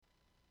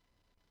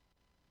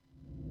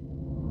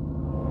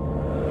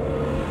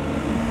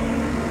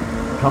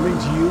coming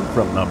to you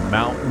from the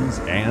mountains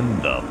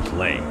and the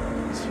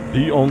plains.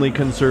 The only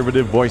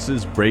conservative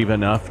voices brave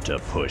enough to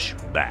push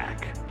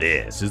back.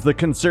 This is the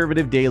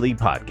Conservative Daily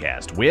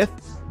Podcast with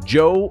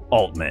Joe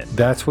Altman.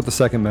 That's what the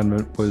Second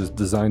Amendment was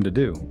designed to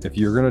do. If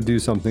you're going to do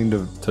something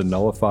to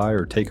nullify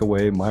or take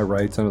away my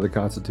rights under the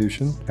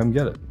Constitution, come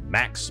get it.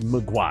 Max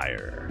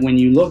McGuire. When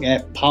you look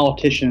at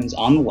politicians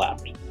on the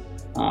left,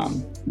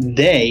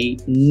 they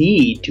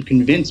need to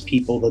convince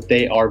people that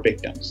they are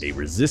victims. A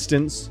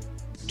resistance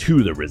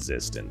to the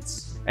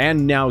resistance.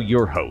 And now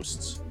your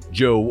hosts,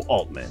 Joe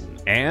Altman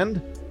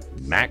and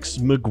Max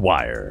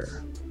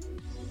McGuire.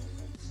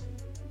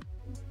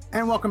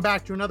 And welcome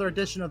back to another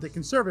edition of the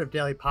Conservative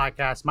Daily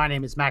Podcast. My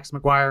name is Max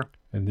McGuire.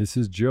 And this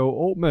is Joe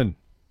Altman.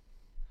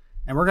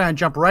 And we're going to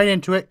jump right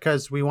into it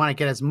because we want to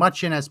get as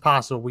much in as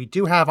possible. We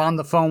do have on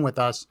the phone with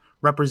us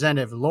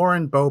Representative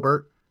Lauren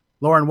Boebert.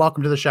 Lauren,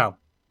 welcome to the show.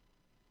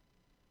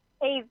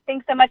 Hey,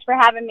 thanks so much for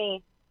having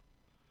me.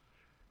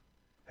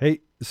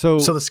 Hey, so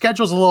the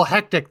schedule's a little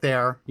hectic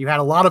there. You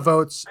had a lot of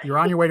votes. You're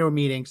on your way to a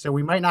meeting, so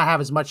we might not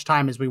have as much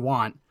time as we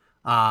want.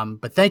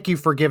 But thank you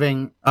for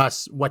giving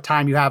us what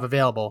time you have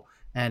available.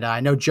 And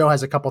I know Joe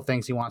has a couple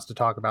things he wants to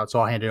talk about,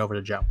 so I'll hand it over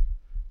to Joe.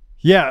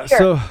 Yeah. Sure.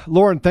 So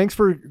Lauren, thanks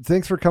for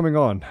coming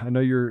on. I know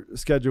your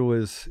schedule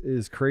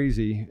is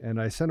crazy, and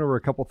I sent over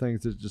a couple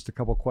things, just a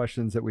couple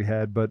questions that we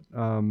had, but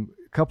a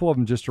couple of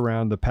them just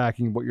around the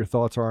packing, what your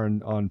thoughts are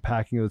on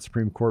packing of the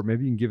Supreme Court.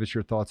 Maybe you can give us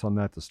your thoughts on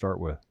that to start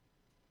with.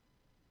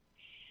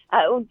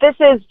 This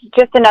is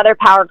just another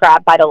power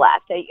grab by the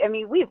left. I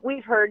mean,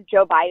 we've heard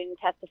Joe Biden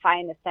testify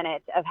in the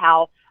Senate of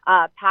how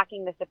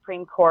packing the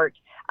Supreme Court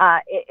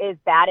is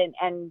bad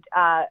and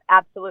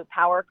absolute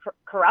power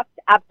corrupts.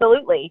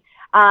 Absolutely.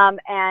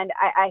 And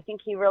I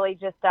think he really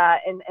just,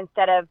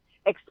 instead of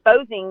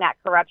exposing that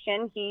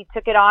corruption, he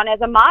took it on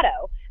as a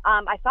motto.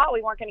 I thought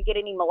we weren't going to get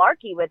any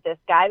malarkey with this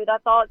guy, but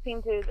that's all it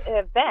seemed to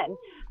have been.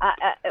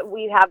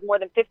 We have more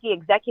than 50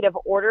 executive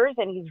orders,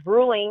 and he's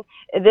ruling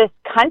this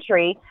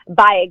country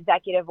by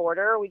executive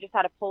order. We just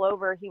had to pull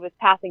over. He was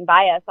passing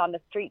by us on the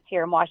streets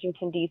here in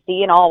Washington,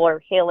 D.C., and all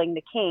were hailing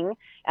the king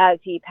as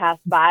he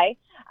passed by.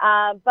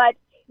 But,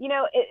 you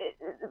know,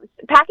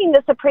 packing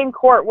the Supreme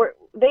Court,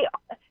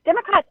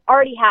 Democrats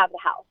already have the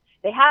House.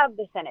 They have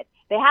the Senate.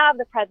 They have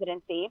the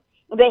presidency.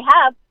 They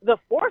have the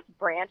fourth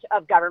branch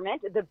of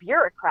government, the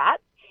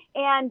bureaucrats,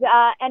 and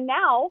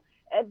now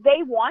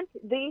they want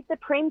the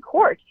Supreme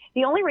Court.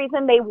 The only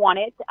reason they want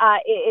it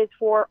is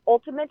for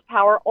ultimate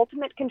power,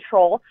 ultimate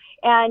control,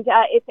 and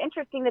it's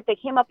interesting that they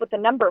came up with the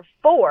number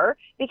 4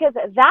 because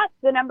that's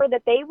the number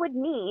that they would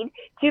need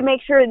to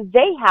make sure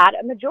they had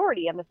a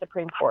majority in the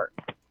Supreme Court.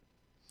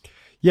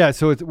 Yeah,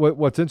 so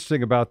what's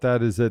interesting about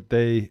that is that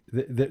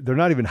they're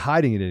not even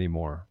hiding it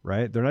anymore,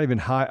 right? They're not even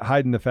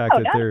hiding the fact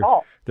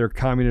that they're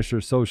communist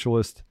or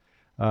socialist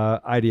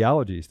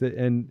ideologies.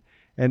 And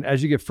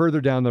as you get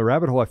further down the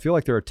rabbit hole, I feel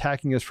like they're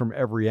attacking us from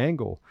every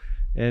angle.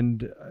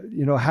 And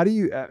how do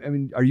you? I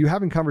mean, are you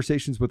having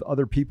conversations with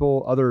other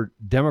people, other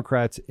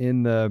Democrats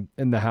in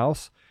the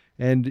House?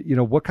 And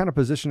what kind of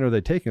position are they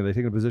taking? Are they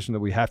taking a position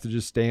that we have to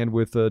just stand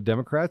with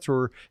Democrats,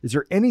 or is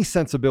there any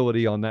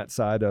sensibility on that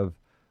side of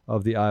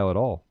the aisle at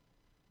all?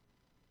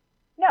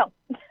 No.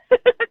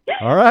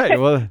 All right.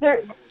 Well,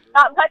 there's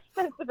not much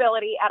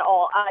sensibility at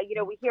all.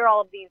 We hear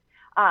all of these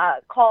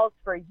calls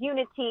for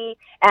unity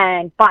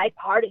and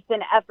bipartisan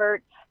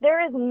efforts.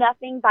 There is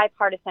nothing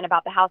bipartisan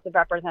about the House of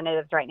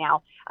Representatives right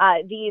now.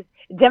 These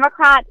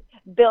Democrat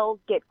bills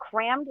get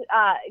crammed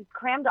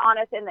on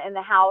us in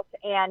the House,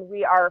 and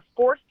we are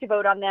forced to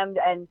vote on them.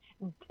 And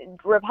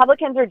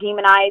Republicans are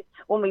demonized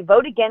when we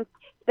vote against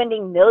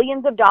spending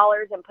millions of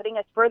dollars and putting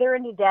us further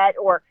into debt,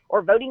 or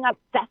voting on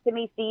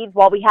sesame seeds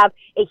while we have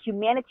a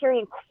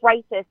humanitarian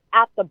crisis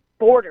at the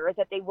border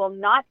that they will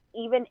not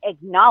even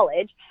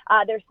acknowledge.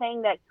 They're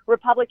saying that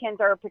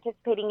Republicans are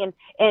participating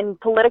in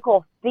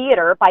political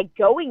theater by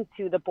going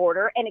to the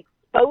border and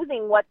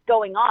exposing what's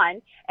going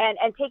on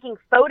and taking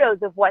photos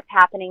of what's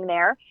happening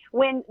there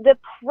when the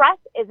press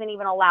isn't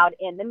even allowed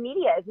in. The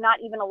media is not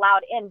even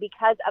allowed in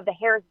because of the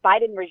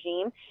Harris-Biden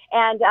regime.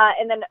 And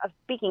then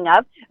speaking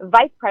of,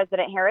 Vice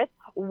President Harris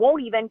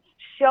won't even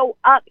show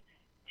up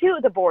to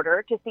the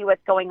border to see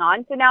what's going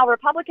on. So now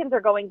Republicans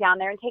are going down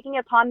there and taking it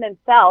upon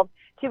themselves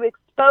to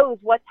expose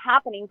what's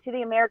happening to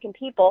the American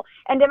people.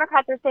 And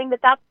Democrats are saying that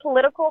that's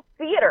political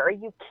theater. Are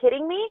you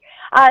kidding me?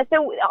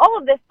 So all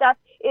of this stuff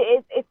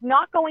it's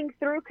not going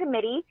through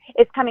committee.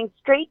 It's coming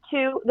straight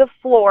to the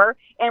floor,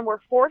 and we're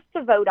forced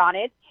to vote on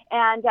it.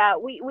 And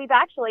we've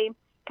actually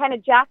kind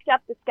of jacked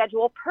up the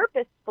schedule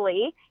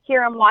purposefully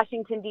here in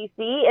Washington,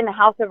 D.C., in the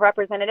House of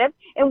Representatives.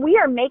 And we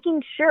are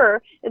making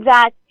sure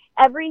that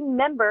every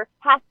member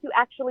has to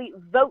actually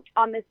vote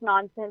on this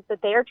nonsense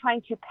that they are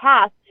trying to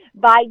pass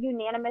by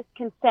unanimous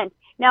consent.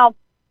 Now,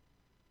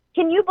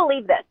 can you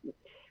believe this?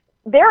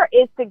 There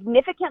is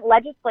significant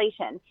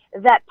legislation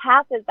that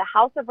passes the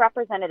House of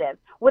Representatives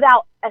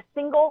without a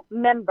single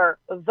member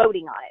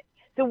voting on it.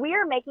 So we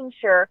are making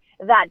sure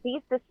that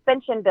these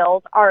suspension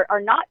bills are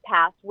not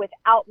passed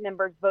without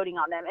members voting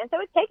on them. And so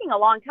it's taking a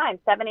long time,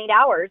 7-8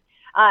 hours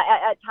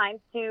at times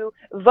to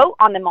vote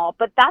on them all.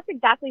 But that's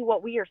exactly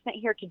what we are sent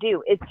here to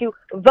do, is to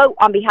vote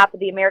on behalf of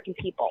the American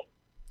people.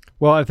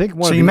 Well, I think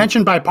you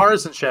mentioned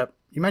bipartisanship.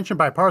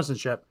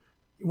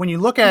 When you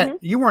look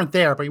at, you weren't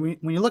there, but when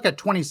you look at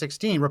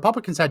 2016,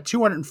 Republicans had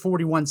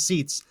 241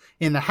 seats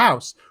in the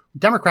House.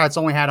 Democrats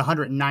only had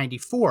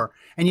 194.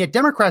 And yet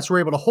Democrats were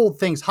able to hold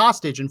things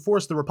hostage and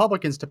force the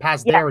Republicans to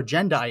pass their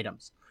agenda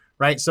items,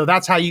 right? So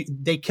that's how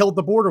they killed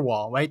the border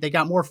wall, right? They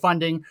got more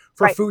funding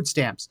for food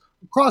stamps.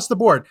 Across the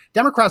board,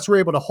 Democrats were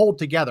able to hold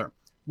together.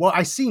 What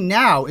I see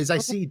now is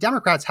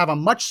Democrats have a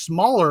much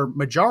smaller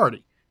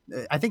majority.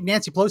 I think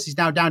Nancy Pelosi's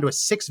now down to a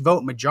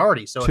 6-vote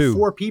majority. So if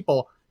 4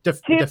 people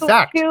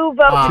defect, two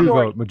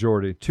vote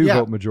majority.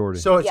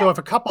 So if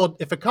a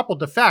couple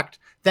defect,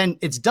 then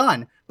it's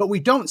done. But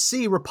we don't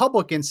see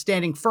Republicans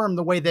standing firm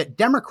the way that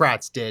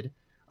Democrats did.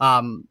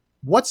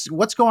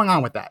 What's going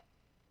on with that?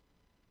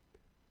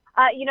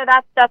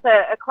 That's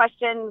a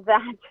question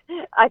that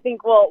I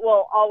think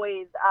will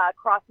always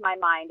cross my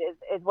mind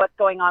is what's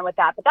going on with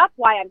that. But that's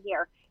why I'm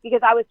here,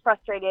 because I was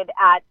frustrated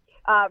at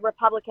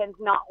Republicans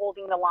not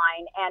holding the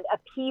line and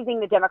appeasing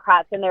the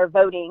Democrats in their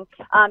voting,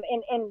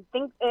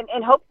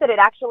 in hopes that it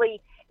actually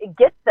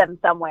gets them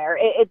somewhere.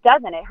 It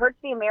doesn't. It hurts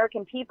the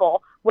American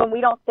people when we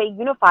don't stay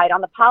unified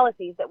on the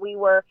policies that we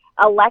were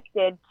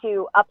elected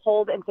to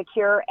uphold and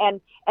secure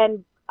and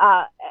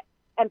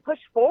push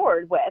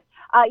forward with.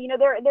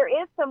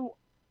 There is some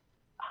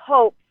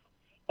hope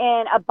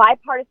in a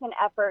bipartisan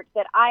effort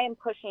that I am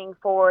pushing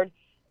forward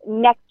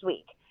next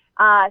week.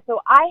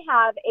 So I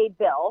have a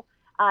bill.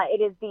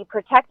 It is the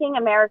Protecting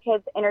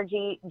America's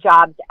Energy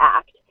Jobs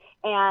Act.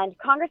 And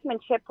Congressman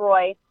Chip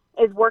Roy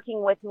is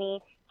working with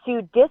me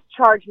to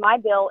discharge my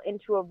bill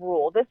into a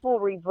rule. This will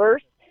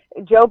reverse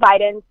Joe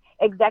Biden's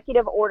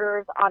executive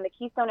orders on the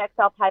Keystone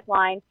XL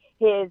pipeline,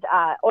 his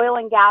oil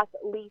and gas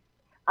lease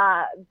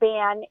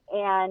ban,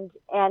 and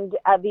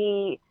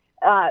the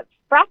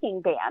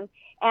fracking ban.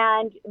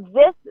 And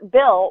this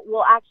bill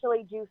will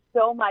actually do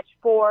so much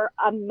for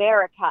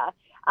America.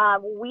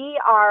 We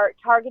are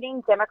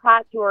targeting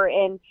Democrats who are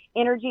in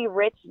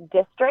energy-rich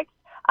districts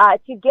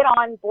to get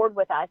on board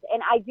with us.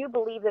 And I do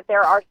believe that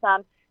there are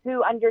some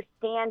who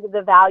understand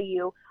the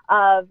value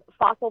of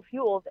fossil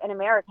fuels in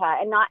America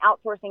and not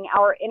outsourcing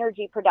our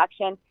energy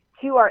production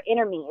to our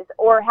enemies,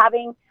 or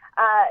having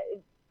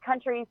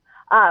countries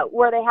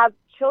where they have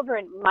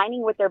children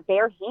mining with their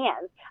bare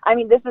hands. I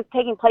mean, this is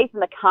taking place in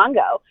the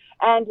Congo,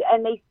 and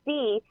they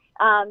see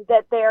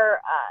that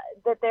their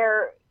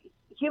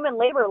human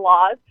labor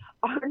laws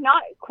are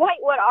not quite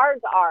what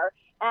ours are,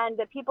 and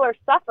that people are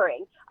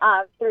suffering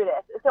through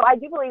this. So I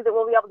do believe that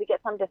we'll be able to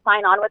get some to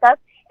sign on with us,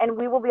 and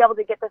we will be able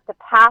to get this to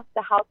pass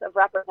the House of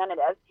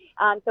Representatives.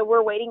 So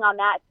we're waiting on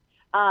that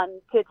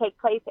to take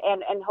place,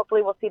 and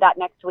hopefully we'll see that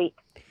next week.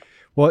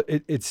 Well,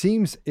 it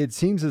seems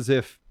as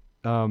if,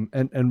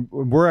 and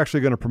we're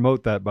actually going to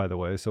promote that, by the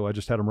way. So I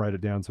just had them write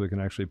it down so we can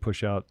actually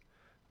push out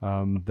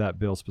that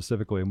bill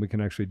specifically, and we can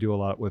actually do a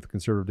lot with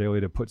Conservative Daily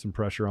to put some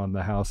pressure on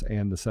the House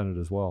and the Senate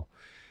as well.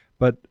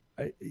 But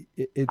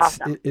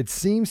it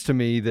seems to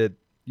me that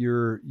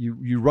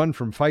you run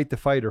from fight to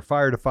fight or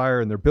fire to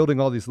fire, and they're building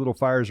all these little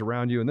fires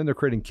around you, and then they're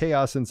creating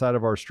chaos inside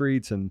of our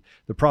streets and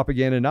the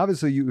propaganda. And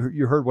obviously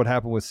you heard what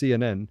happened with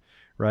CNN,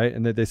 right?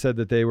 And that they said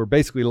that they were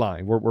basically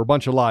lying. We're a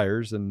bunch of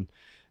liars, and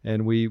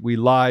we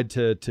lied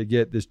to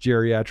get this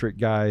geriatric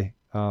guy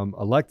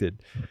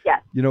elected.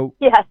 Yes.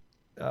 Yes.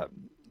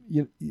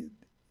 You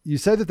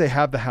said that they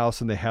have the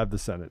House and they have the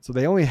Senate, so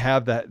they only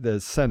have the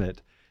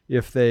Senate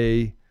if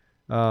it's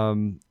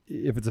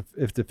a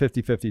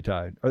 50-50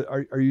 tie.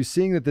 Are you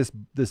seeing that this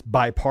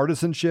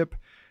bipartisanship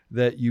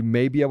that you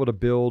may be able to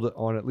build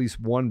on at least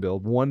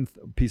one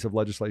piece of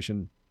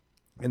legislation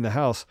in the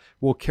House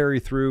will carry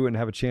through and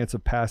have a chance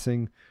of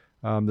passing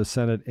the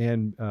Senate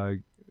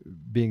and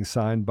being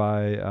signed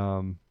by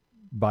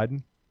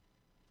Biden?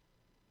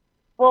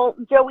 Well,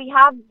 Joe, we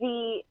have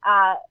the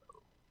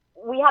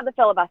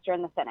filibuster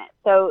in the Senate.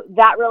 So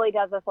that really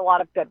does us a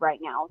lot of good right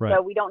now. Right.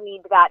 So we don't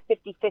need that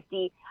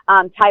 50-50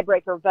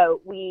 tiebreaker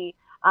vote. We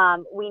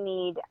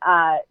need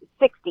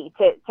 60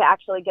 to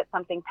actually get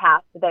something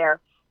passed there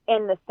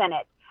in the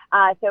Senate.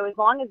 So as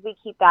long as we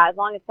keep that, as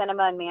long as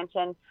Sinema and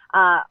Manchin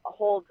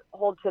hold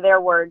to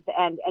their words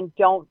and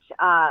don't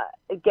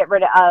get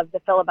rid of the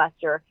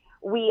filibuster,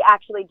 we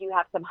actually do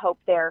have some hope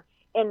there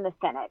in the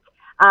Senate.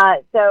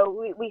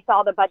 So we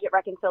saw the budget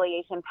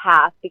reconciliation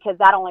pass because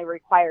that only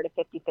required a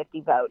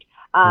 50-50 vote.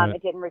 Right.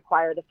 It didn't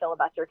require the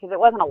filibuster because it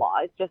wasn't a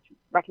law. It's just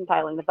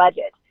reconciling the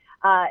budget.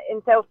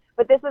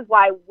 But this is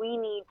why we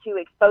need to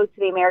expose to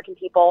the American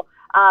people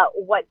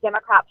what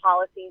Democrat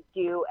policies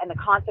do and the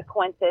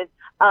consequences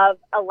of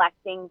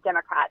electing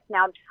Democrats.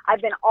 Now,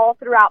 I've been all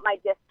throughout my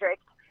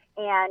district,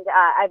 and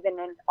I've been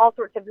in all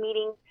sorts of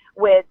meetings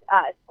with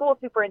school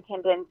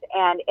superintendents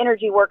and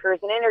energy workers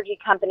and energy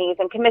companies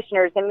and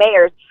commissioners and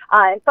mayors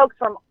and folks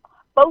from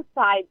both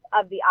sides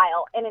of the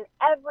aisle. And in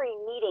every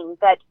meeting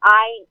that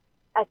I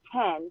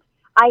attend,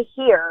 I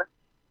hear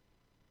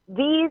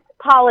These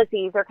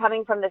policies are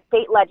coming from the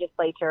state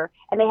legislature,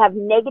 and they have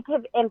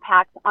negative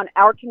impacts on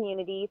our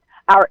communities,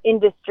 our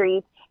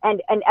industries,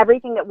 and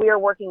everything that we are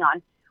working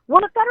on.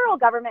 Will the federal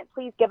government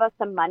please give us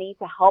some money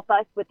to help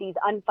us with these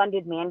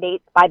unfunded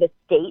mandates by the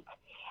state?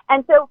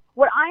 And so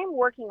what I'm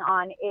working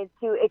on is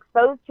to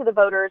expose to the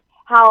voters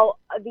how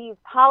these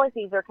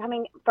policies are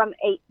coming from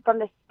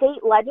the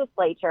state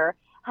legislature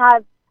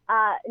have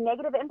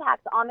negative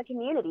impacts on the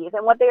communities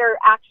and what they are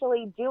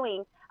actually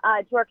doing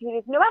to our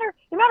communities. No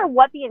matter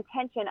what the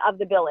intention of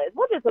the bill is,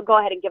 we'll just go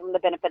ahead and give them the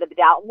benefit of the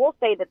doubt. We'll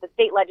say that the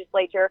state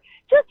legislature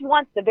just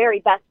wants the very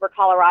best for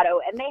Colorado,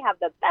 and they have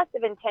the best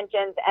of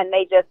intentions, and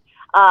they just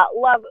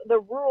love the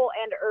rural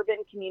and urban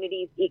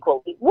communities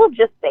equally. We'll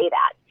just say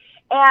that.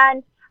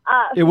 And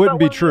it wouldn't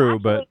be true,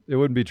 but you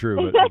can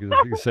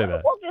say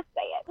that. We'll just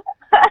say it.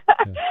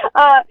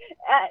 Yeah.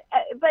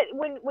 But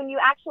when you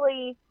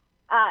actually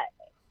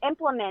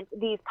implement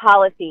these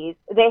policies,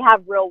 they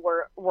have real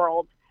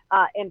world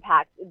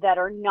impacts that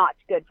are not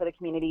good for the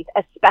communities,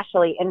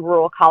 especially in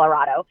rural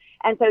Colorado.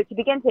 And so to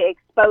begin to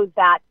expose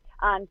that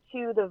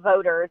to the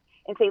voters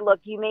and say, look,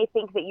 you may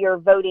think that you're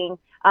voting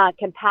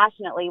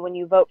compassionately when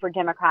you vote for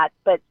Democrats,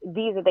 but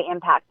these are the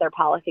impacts their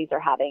policies are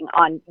having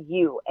on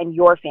you and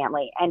your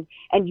family and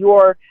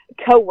your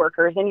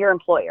coworkers and your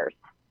employers.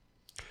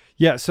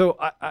 Yeah. So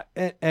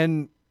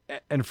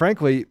and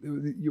frankly,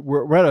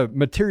 we're at a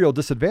material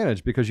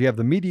disadvantage because you have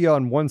the media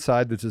on one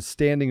side that's just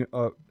standing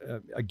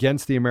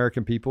against the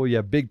American people. You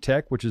have big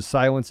tech, which is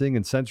silencing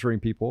and censoring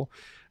people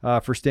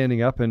for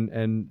standing up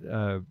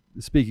and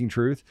speaking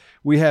truth.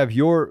 We have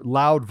your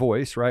loud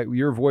voice, right?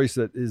 Your voice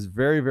that is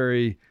very,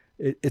 very,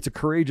 it's a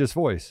courageous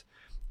voice.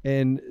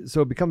 And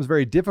so it becomes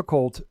very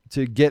difficult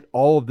to get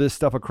all of this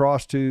stuff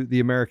across to the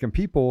American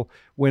people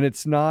when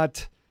it's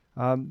not,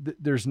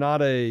 there's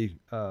not a,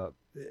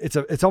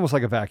 it's almost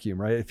like a vacuum,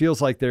 right? It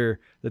feels like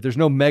there's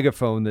no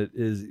megaphone that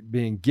is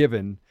being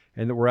given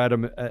and that we're at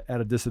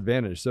a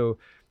disadvantage. So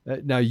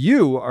now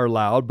you are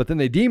loud, but then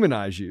they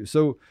demonize you.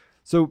 So,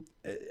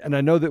 and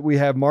I know that we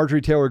have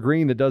Marjorie Taylor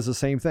Greene that does the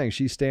same thing.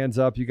 She stands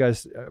up. You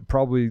guys,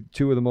 probably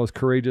two of the most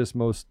courageous,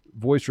 most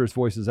boisterous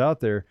voices out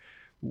there.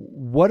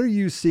 What are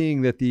you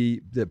seeing that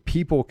that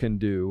people can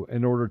do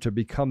in order to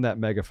become that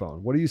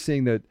megaphone? What are you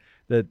seeing that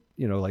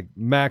like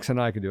Max and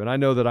I can do? And I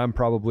know that I'm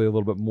probably a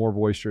little bit more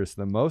boisterous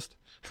than most,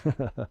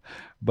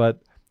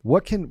 but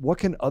what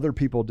can other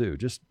people do?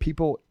 Just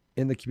people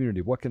in the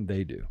community, what can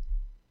they do?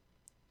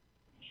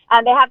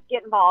 They have to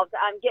get involved.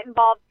 Get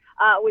involved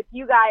with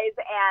you guys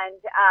and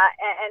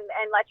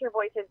let your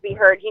voices be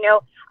heard. You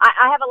know,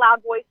 I have a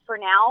loud voice for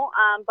now,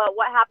 but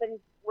what happens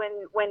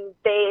when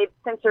they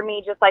censor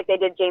me just like they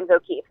did James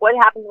O'Keefe? What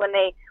happens when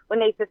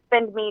they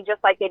suspend me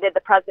just like they did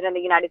the President of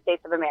the United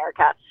States of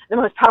America, the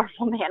most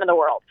powerful man in the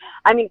world?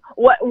 I mean,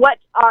 what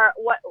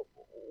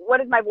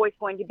is my voice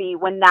going to be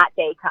when that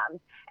day comes?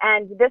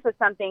 And this is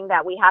something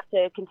that we have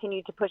to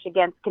continue to push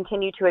against,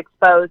 continue to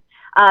expose.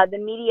 The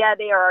media,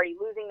 they are already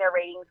losing their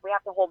ratings. We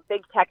have to hold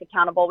big tech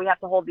accountable. We have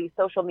to hold these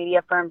social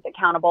media firms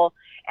accountable.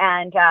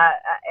 And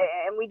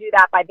we do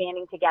that by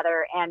banding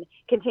together and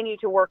continue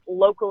to work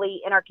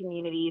locally in our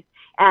communities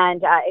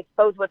and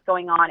expose what's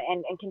going on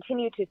and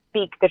continue to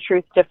speak the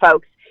truth to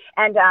folks.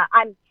 And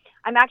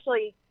I'm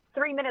actually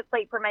 3 minutes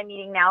late for my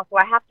meeting now, so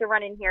I have to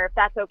run in here if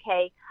that's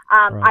okay.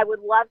 Right. I would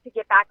love to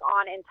get back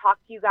on and talk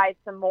to you guys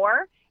some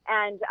more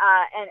and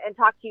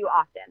talk to you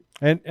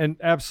often. And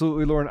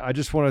absolutely, Lauren, I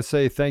just want to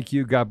say thank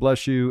you. God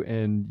bless you.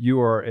 And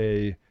you are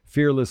a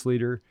fearless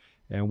leader,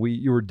 and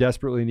you were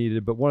desperately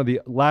needed. But one of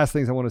the last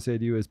things I want to say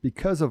to you is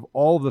because of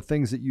all the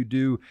things that you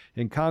do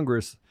in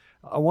Congress,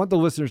 I want the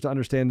listeners to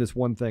understand this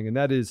one thing, and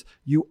that is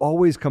you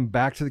always come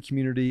back to the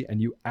community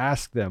and you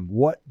ask them,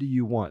 what do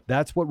you want?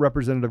 That's what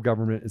representative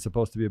government is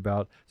supposed to be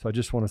about. So I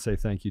just want to say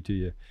thank you to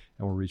you,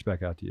 and we'll reach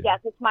back out to you. Yes,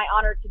 it's my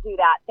honor to do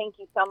that. Thank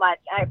you so much.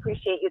 I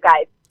appreciate you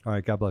guys. All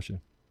right. God bless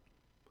you.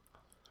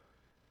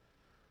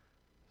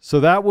 So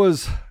that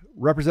was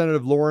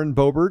Representative Lauren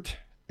Boebert,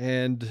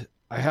 and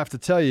I have to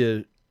tell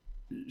you,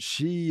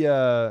 she's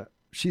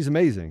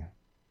amazing.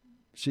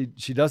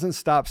 She doesn't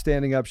stop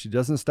standing up. She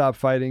doesn't stop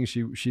fighting.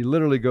 She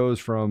literally goes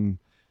from,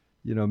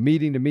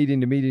 meeting to meeting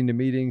to meeting to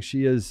meeting.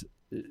 She is,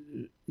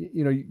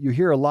 you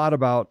hear a lot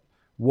about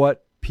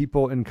what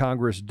people in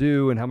Congress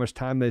do and how much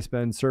time they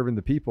spend serving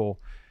the people.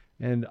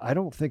 And I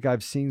don't think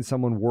I've seen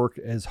someone work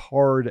as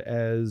hard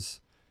as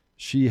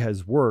she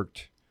has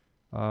worked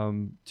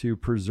to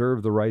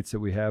preserve the rights that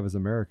we have as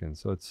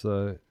Americans. So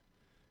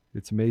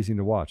it's amazing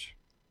to watch.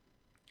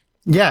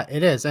 Yeah,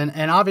 it is.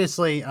 And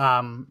obviously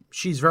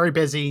she's very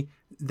busy.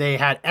 They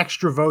had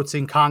extra votes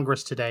in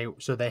Congress today,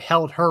 so they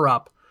held her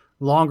up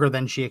longer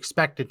than she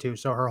expected to.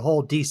 So her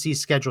whole DC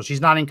schedule,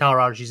 she's not in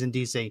Colorado, she's in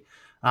DC.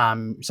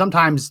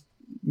 Sometimes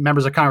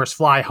members of Congress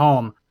fly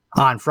home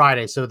on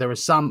Friday. So there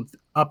was some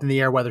up in the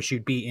air whether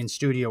she'd be in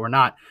studio or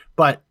not.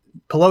 But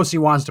Pelosi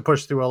wants to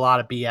push through a lot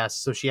of BS,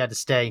 so she had to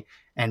stay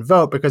and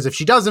vote, because if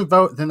she doesn't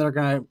vote, then they're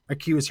going to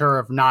accuse her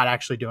of not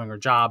actually doing her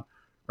job.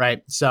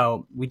 Right.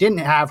 So we didn't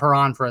have her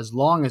on for as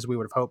long as we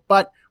would have hoped,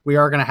 but we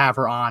are going to have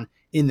her on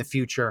in the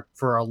future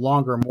for a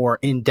longer, more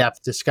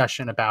in-depth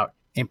discussion about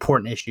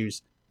important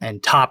issues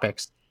and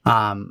topics.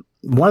 One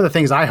of the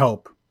things I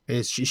hope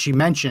is she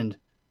mentioned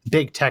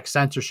big tech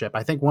censorship.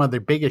 I think one of the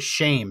biggest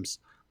shames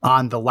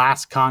on the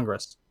last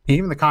Congress,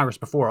 even the Congress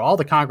before, all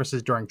the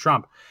Congresses during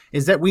Trump,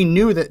 is that we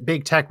knew that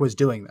big tech was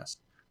doing this.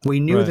 We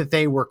knew that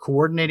they were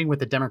coordinating with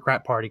the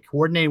Democrat Party,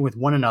 coordinating with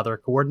one another,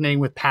 coordinating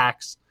with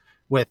PACs,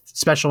 with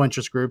special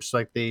interest groups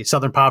like the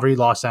Southern Poverty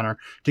Law Center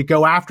to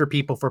go after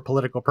people for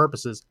political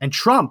purposes. And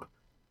Trump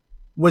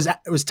was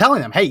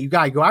telling them, hey, you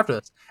got to go after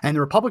this. And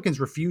the Republicans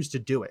refused to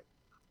do it.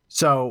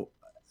 So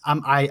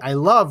I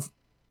love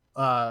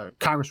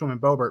Congresswoman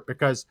Boebert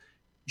because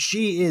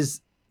she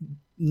is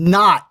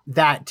not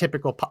that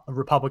typical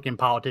Republican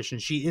politician.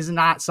 She is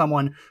not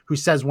someone who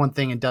says one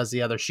thing and does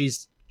the other.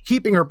 She's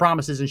keeping her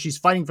promises and she's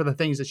fighting for the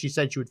things that she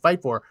said she would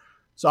fight for.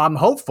 So I'm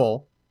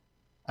hopeful.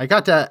 I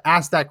got to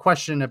ask that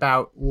question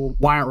about, well,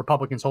 why aren't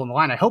Republicans holding the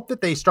line? I hope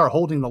that they start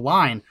holding the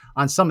line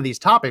on some of these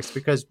topics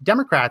because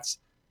Democrats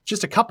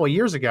just a couple of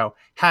years ago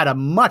had a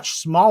much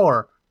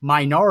smaller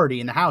minority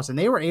in the House and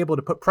they were able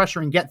to put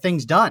pressure and get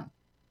things done.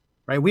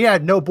 Right? We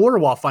had no border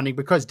wall funding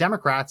because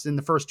Democrats in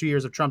the first 2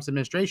 years of Trump's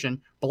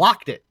administration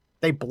blocked it.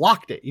 They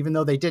blocked it, even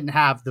though they didn't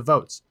have the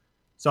votes.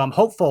 So I'm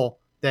hopeful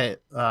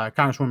that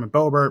Congresswoman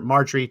Boebert,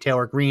 Marjorie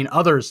Taylor Greene,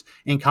 others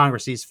in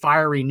Congress, these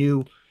fiery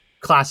new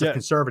class of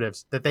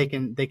conservatives, that they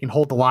can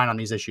hold the line on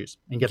these issues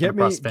and get them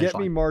across the finish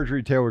line. Get me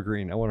Marjorie Taylor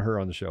Greene. I want her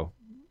on the show.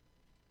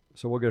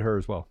 So we'll get her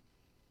as well.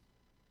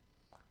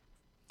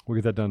 We'll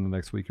get that done in the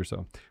next week or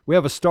so. We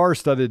have a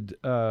star-studded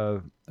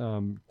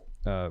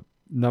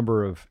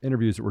number of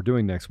interviews that we're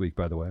doing next week,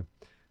 by the way.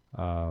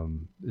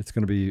 It's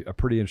going to be a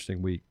pretty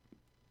interesting week.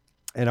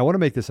 And I want to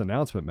make this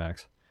announcement,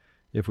 Max,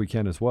 if we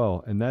can as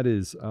well. And that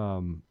is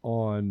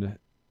on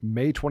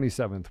May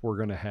 27th, we're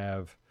going to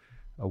have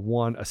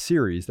a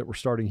series that we're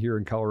starting here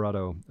in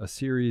Colorado, a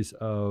series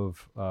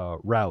of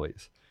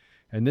rallies.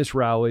 And this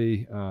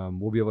rally,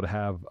 we'll be able to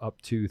have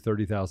up to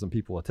 30,000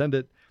 people attend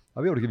it.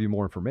 I'll be able to give you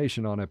more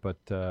information on it, but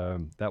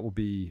that will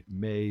be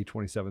May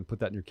 27th. Put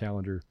that in your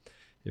calendar.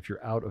 If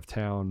you're out of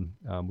town,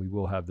 we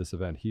will have this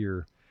event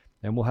here.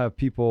 And we'll have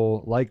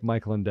people like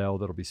Mike Lindell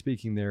that'll be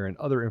speaking there and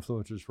other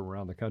influencers from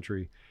around the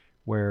country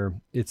where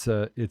it's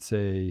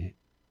a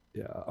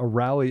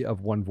rally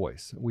of one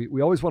voice.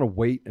 We always want to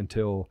wait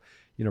until,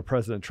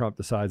 President Trump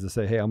decides to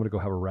say, hey, I'm going to go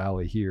have a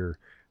rally here.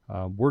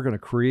 We're going to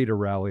create a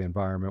rally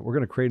environment. We're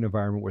going to create an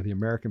environment where the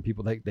American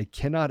people, they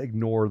cannot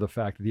ignore the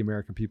fact that the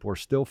American people are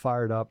still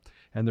fired up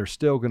and they're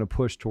still going to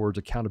push towards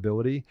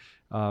accountability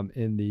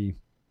in the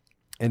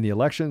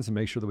elections and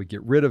make sure that we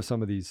get rid of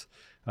some of these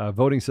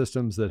voting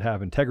systems that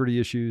have integrity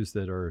issues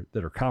that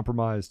are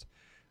compromised.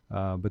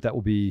 But that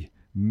will be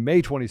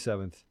May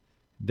 27th,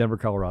 Denver,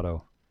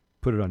 Colorado.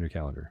 Put it on your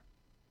calendar.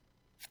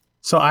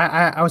 So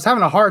I was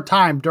having a hard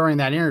time during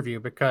that interview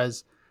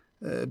because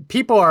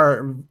people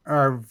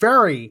are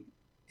very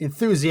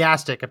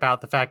enthusiastic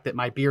about the fact that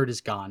my beard is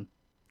gone.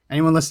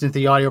 Anyone listening to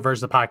the audio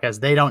version of the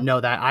podcast, they don't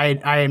know that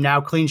I am now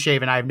clean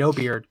shaven. I have no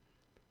beard.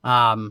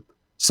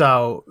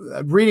 So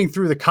reading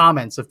through the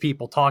comments of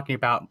people talking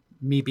about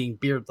me being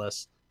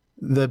beardless,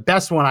 the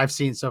best one I've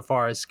seen so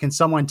far is, can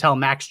someone tell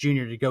Max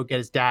Jr. to go get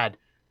his dad?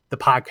 The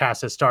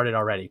podcast has started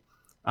already.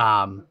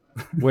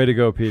 Way to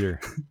go,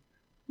 Peter.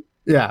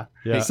 Yeah.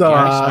 Hey, so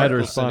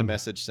I sent a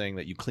message saying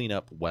that you clean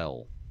up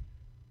well.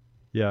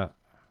 Yeah.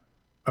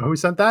 Who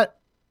sent that?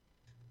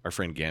 Our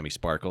friend Gammy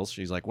Sparkles.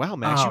 She's like, wow,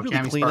 Max, you really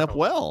Gammy clean Sparkles. up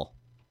well.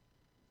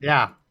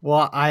 Yeah.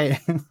 Well, I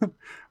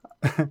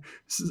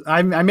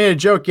made a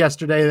joke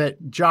yesterday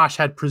that Josh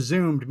had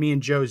presumed me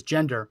and Joe's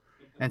gender,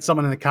 and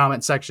someone in the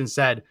comment section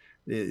said,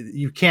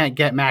 you can't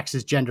get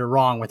Max's gender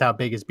wrong with how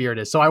big his beard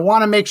is. So I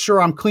want to make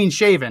sure I'm clean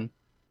shaven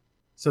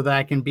so that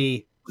I can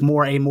be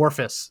more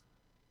amorphous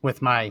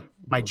with my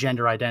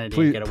gender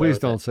identity. Please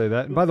don't say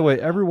that. And by the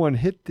way, everyone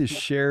hit the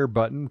share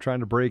button. I'm trying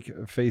to break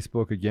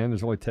Facebook again.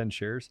 There's only 10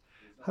 shares.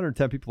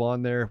 110 people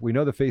on there. We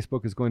know that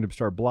Facebook is going to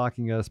start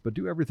blocking us, but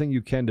do everything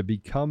you can to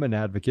become an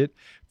advocate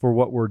for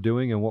what we're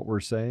doing and what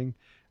we're saying.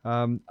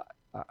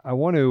 I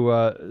want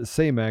to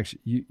say, Max,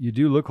 you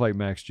do look like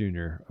Max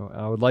Jr.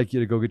 I would like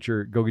you to go get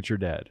your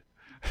dad.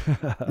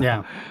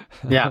 Yeah.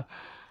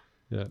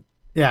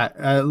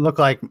 Look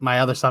like my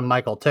other son,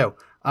 Michael, too.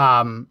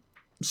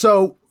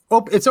 So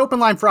it's Open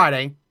Line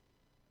Friday.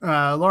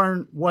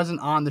 Lauren wasn't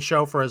on the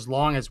show for as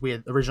long as we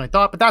had originally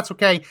thought, but that's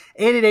okay.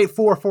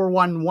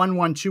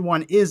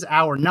 888-441-1121 is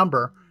our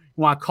number.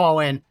 You want to call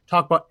in,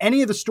 talk about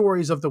any of the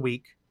stories of the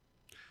week,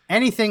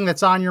 anything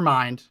that's on your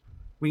mind.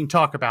 We can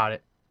talk about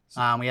it.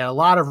 We had a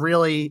lot of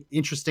really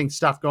interesting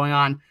stuff going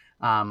on.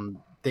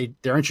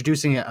 They're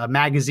introducing a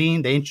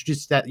magazine. They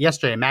introduced that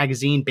yesterday, a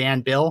magazine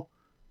ban bill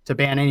to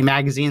ban any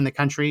magazine in the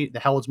country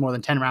that holds more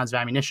than 10 rounds of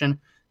ammunition.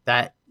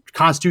 That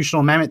constitutional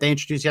amendment they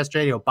introduced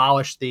yesterday to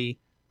abolish the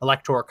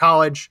Electoral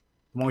College.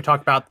 When we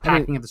talk about the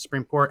packing of the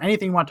Supreme Court,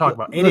 anything you want to talk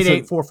about,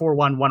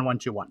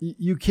 888-441-1121.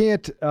 You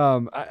can't,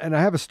 and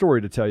I have a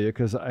story to tell you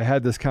because I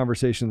had this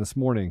conversation this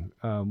morning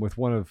with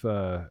one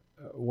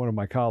of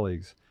my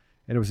colleagues,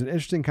 And it was an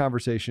interesting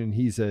conversation.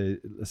 He's a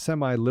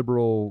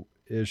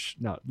semi-liberal-ish,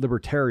 not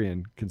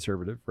libertarian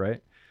conservative,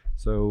 right?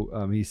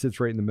 So he sits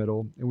right in the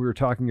middle. And we were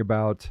talking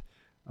about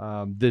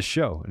this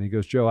show. And he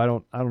goes, Joe, I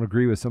don't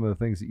agree with some of the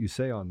things that you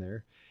say on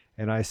there.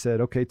 And I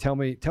said, okay, tell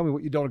me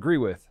what you don't agree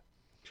with.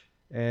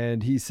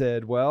 And he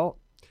said, well,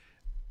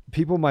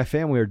 people in my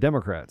family are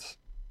Democrats.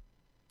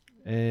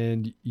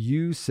 And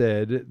you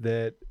said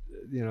that,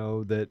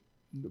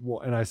 well,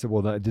 and I said,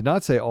 well, I did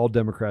not say all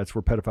Democrats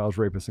were pedophiles,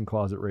 rapists, and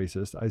closet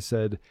racists. I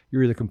said,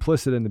 you're either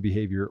complicit in the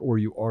behavior or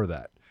you are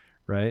that,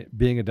 right?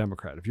 Being a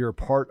Democrat. If you're a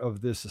part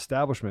of this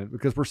establishment,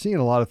 because we're seeing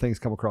a lot of things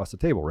come across the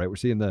table, right? We're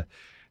seeing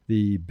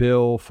the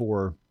bill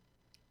for,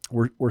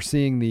 we're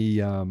seeing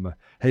the,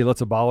 hey,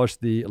 let's abolish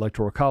the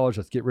Electoral College.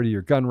 Let's get rid of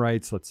your gun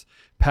rights. Let's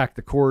pack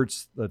the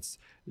courts. Let's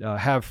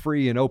have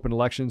free and open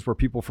elections where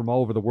people from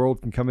all over the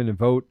world can come in and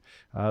vote.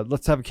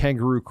 Let's have a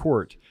kangaroo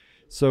court.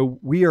 So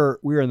we are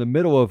in the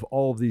middle of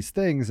all of these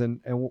things. And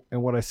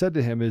what I said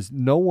to him is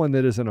no one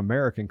that is an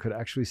American could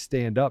actually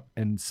stand up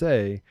and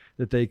say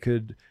that they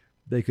could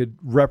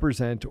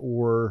represent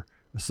or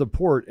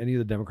support any of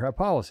the Democrat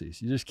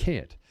policies. You just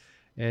can't.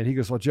 And he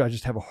goes, well, Joe, I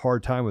just have a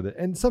hard time with it.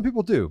 And some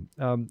people do.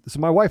 So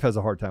my wife has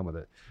a hard time with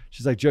it.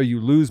 She's like, Joe, you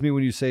lose me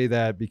when you say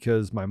that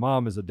because my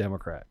mom is a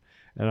Democrat.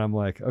 And I'm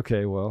like,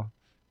 okay, well,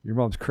 your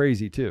mom's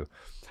crazy too.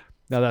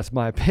 Now that's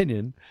my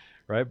opinion,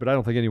 right? But I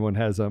don't think anyone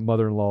has a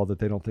mother-in-law that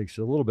they don't think she's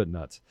a little bit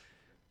nuts.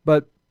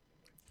 But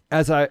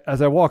as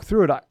I walk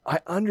through it, I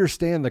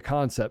understand the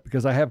concept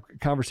because I have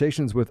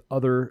conversations with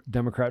other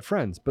Democrat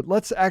friends. But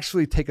let's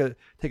actually take a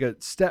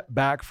step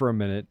back for a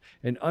minute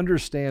and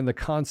understand the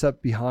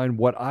concept behind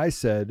what I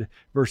said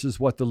versus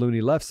what the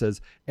loony left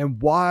says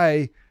and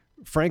why,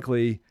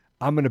 frankly,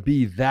 I'm going to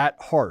be that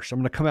harsh. I'm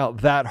going to come out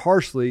that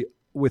harshly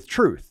with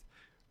truth.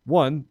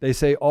 One, they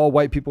say all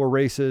white people are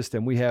racist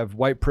and we have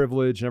white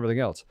privilege and everything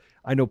else.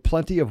 I know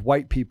plenty of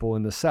white people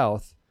in the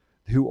South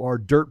who are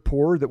dirt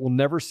poor that will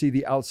never see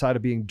the outside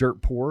of being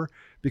dirt poor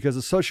because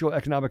the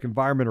socioeconomic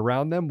environment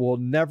around them will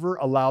never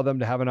allow them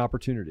to have an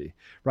opportunity,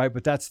 right?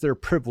 But that's their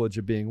privilege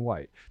of being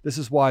white. This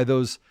is why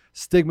those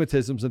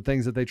stigmatisms and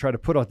things that they try to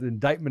put on the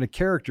indictment of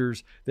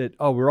characters that,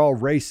 oh, we're all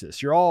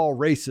racist. You're all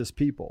racist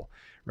people,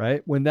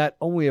 right? When that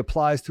only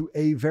applies to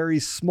a very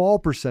small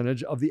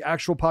percentage of the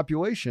actual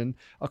population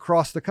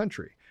across the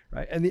country,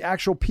 right? And the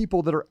actual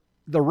people that are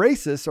the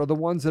racists are the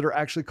ones that are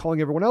actually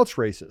calling everyone else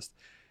racist.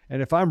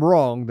 And if I'm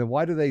wrong, then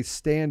why do they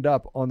stand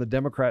up on the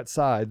Democrat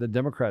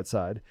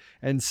side,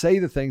 and say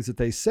the things that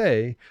they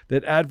say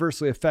that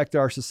adversely affect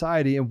our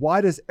society? And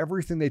why does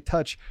everything they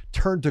touch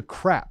turn to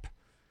crap?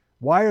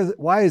 Why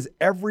is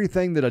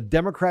everything that a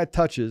Democrat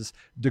touches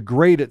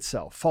degrade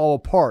itself, fall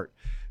apart,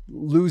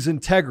 lose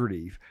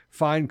integrity,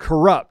 find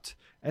corrupt?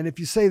 And if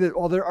you say that,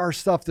 well, there are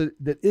stuff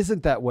that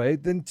isn't that way,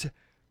 then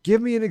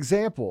give me an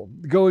example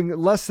going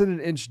less than an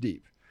inch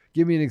deep.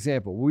 Give me an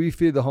example. Will you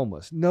feed the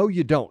homeless? No,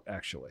 you don't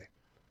actually.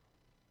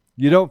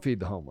 You don't feed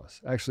the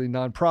homeless. Actually,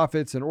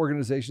 nonprofits and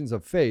organizations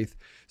of faith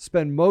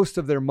spend most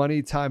of their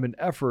money, time, and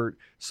effort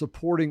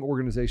supporting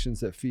organizations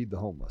that feed the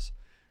homeless,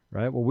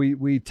 right? Well,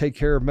 we take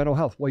care of mental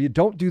health. Well, you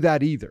don't do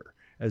that either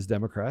as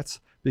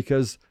Democrats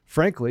because,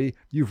 frankly,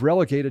 you've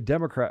relegated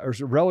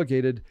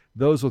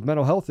those with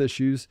mental health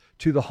issues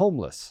to the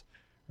homeless,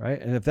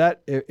 right? And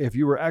if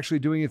you were actually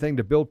doing anything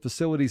to build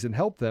facilities and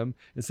help them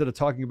instead of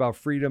talking about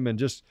freedom and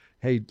just,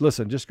 hey,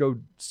 listen, just go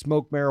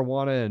smoke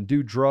marijuana and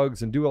do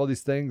drugs and do all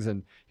these things.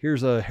 And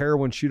here's a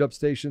heroin shoot up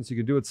station so you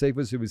can do it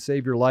safely so it would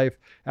save your life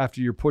after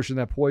you're pushing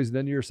that poison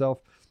into yourself.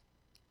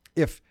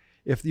 If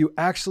you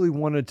actually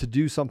wanted to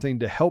do something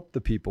to help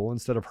the people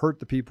instead of hurt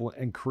the people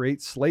and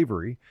create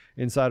slavery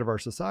inside of our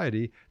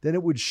society, then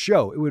it would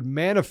show, it would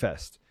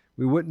manifest.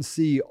 We wouldn't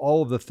see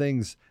all of the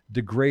things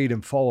degrade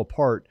and fall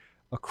apart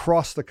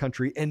across the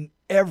country in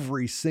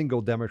every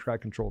single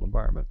Democrat-controlled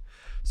environment.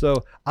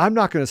 So I'm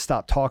not going to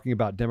stop talking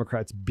about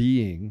Democrats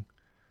being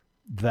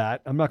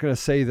that. I'm not going to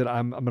say that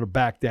I'm going to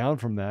back down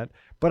from that.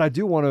 But I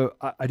do want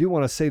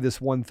to say this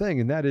one thing,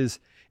 and that is,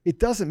 it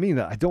doesn't mean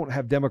that I don't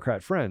have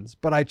Democrat friends,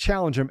 but I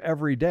challenge them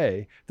every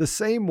day the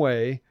same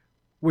way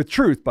with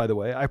truth, by the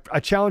way. I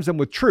challenge them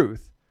with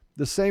truth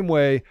the same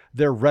way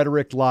their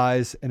rhetoric,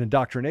 lies, and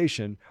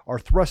indoctrination are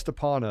thrust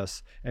upon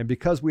us. And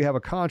because we have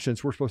a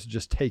conscience, we're supposed to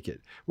just take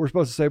it. We're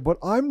supposed to say, but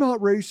I'm not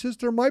racist.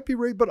 There might be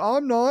race, but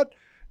I'm not.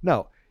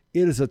 No,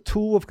 it is a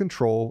tool of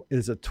control. It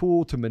is a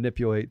tool to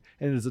manipulate,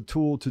 and it is a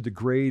tool to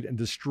degrade and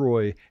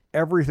destroy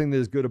everything that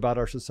is good about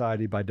our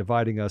society by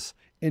dividing us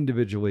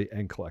individually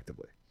and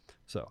collectively.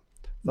 So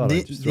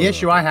the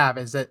issue I have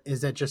is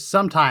that just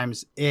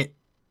sometimes it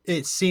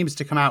seems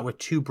to come out with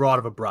too broad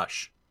of a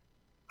brush.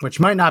 Which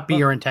might not be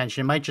your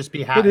intention. It might just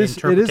be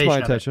interpretation. It is my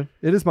intention.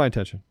 It is my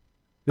intention.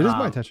 It is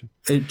my intention.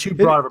 Too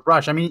broad of a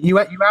brush. I mean, you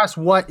asked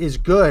what is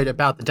good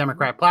about the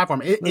Democrat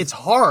platform. It's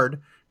hard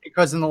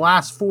because in the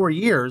last 4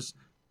 years,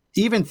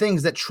 even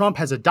things that Trump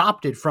has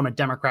adopted from a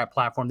Democrat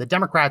platform, the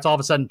Democrats all of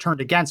a sudden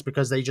turned against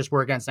because they just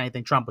were against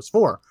anything Trump was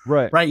for.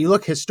 Right. You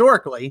look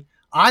historically,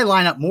 I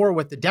line up more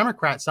with the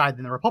Democrat side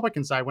than the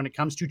Republican side when it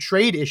comes to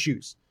trade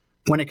issues.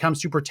 when it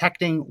comes to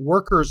protecting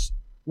workers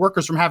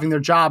from having their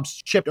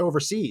jobs shipped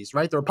overseas,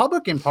 right? The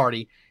Republican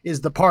Party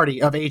is the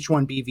party of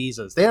H-1B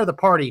visas. They are the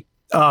party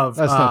of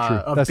that's not true.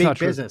 Of that's big not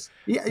true. business.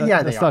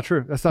 Yeah, that's not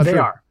true. That's not they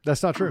true. Are.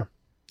 That's not true.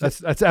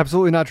 That's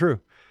absolutely not true.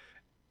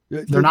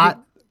 They're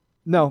not.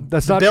 No,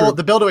 that's not true.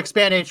 The bill to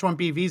expand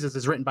H-1B visas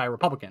is written by a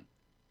Republican.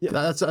 Yeah.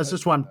 That's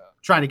just what I'm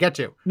trying to get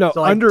to. No,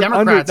 so like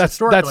Democrats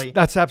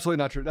that's absolutely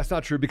not true. That's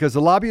not true, because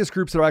the lobbyist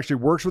groups that actually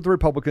works with the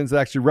Republicans that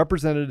actually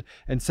represented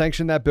and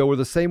sanctioned that bill were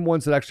the same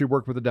ones that actually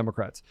worked with the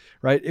Democrats,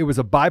 right? It was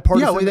a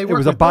bipartisan. It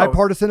was a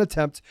bipartisan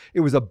attempt.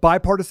 It was a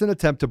bipartisan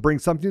attempt to bring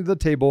something to the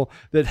table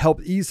that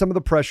helped ease some of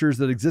the pressures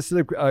that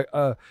existed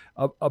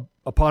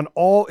upon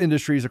all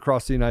industries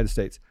across the United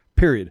States.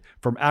 Period,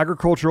 from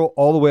agricultural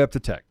all the way up to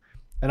tech.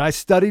 And I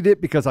studied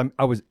it because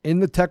I was in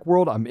the tech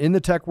world. I'm in the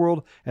tech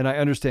world, and I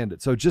understand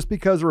it. So just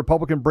because a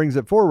Republican brings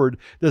it forward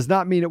does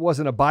not mean it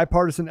wasn't a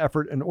bipartisan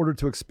effort in order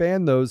to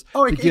expand those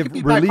to give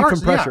relief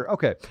from pressure. Yeah.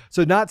 Okay,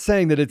 so not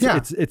saying that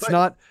it's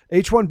not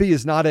H-1B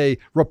is not a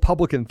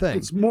Republican thing.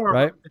 It's more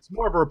right. It's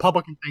more of a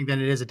Republican thing than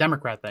it is a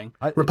Democrat thing.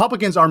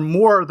 Republicans are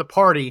more the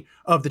party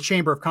of the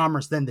Chamber of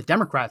Commerce than the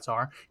Democrats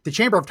are. The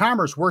Chamber of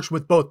Commerce works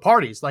with both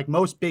parties, like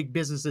most big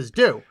businesses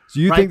do. So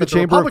you think the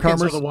Chamber of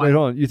Commerce? Wait, hold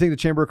on. You think the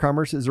Chamber of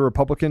Commerce is a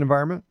Republican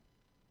environment?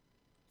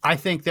 I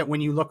think that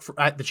when you look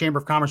at the Chamber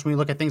of Commerce, when you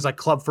look at things like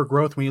Club for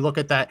Growth, when you look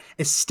at that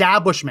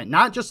establishment,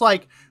 not just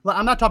like,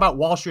 I'm not talking about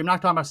Wall Street, I'm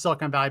not talking about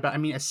Silicon Valley, but I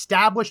mean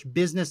established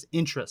business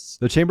interests.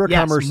 The Chamber of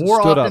Commerce more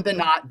stood often up. than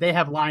not, they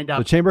have lined up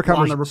the Chamber of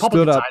Commerce on the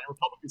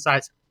Republican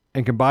side,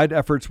 and combined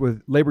efforts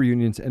with labor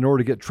unions in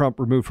order to get Trump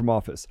removed from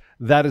office.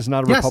 That is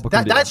not a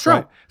Republican deal. That's true.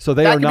 Right? So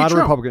they are not a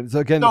Republican. So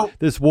again,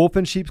 this wolf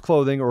in sheep's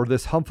clothing, or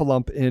this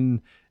humphalump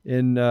in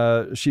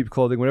sheep's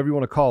clothing, whatever you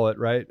want to call it,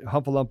 right?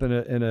 Humphalump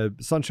in a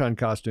sunshine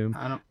costume.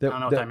 I don't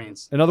know what that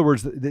means. In other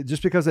words,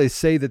 just because they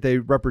say that they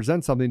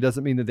represent something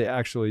doesn't mean that they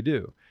actually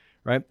do.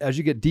 Right. As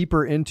you get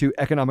deeper into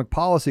economic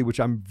policy, which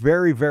I'm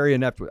very, very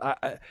inept with,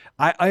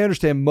 I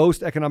understand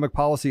most economic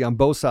policy on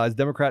both sides,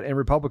 Democrat and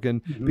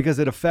Republican, because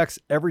it affects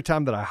every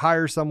time that I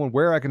hire someone,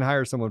 where I can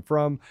hire someone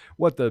from,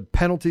 what the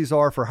penalties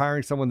are for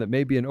hiring someone that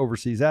may be an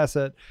overseas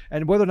asset,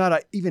 and whether or not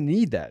I even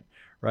need that.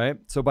 Right.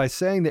 So by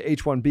saying that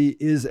H-1B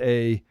is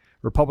a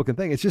Republican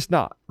thing, it's just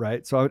not.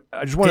 Right. So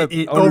I just want to.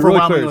 It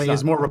overwhelmingly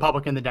is more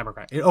Republican than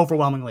Democrat. It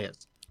overwhelmingly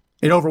is.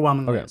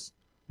 Is.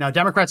 Now,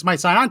 Democrats might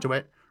sign on to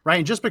it. Right.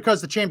 And just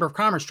because the Chamber of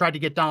Commerce tried to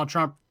get Donald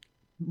Trump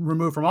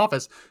removed from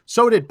office,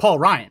 so did Paul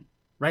Ryan.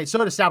 Right. So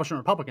did establishment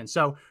Republicans.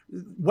 So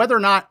whether or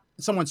not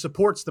someone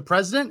supports the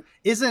president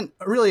isn't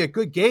really a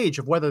good gauge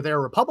of whether they're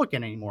a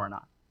Republican anymore or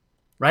not.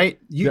 Right.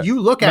 You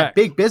look at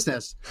big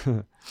business.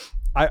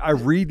 I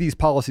read these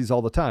policies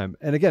all the time.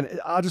 And again,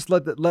 I'll just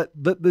let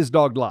this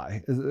dog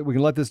lie. We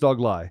can let this dog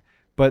lie.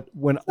 But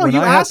when you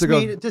I asked have to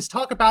me to just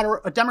talk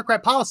about a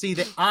Democrat policy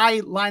that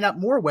I line up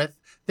more with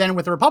than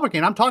with a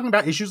Republican, I'm talking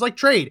about issues like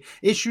trade,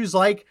 issues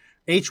like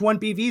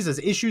H-1B visas,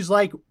 issues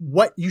like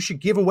what you should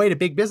give away to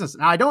big business.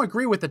 Now, I don't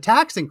agree with the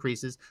tax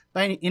increases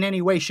in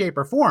any way, shape,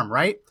 or form,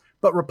 right?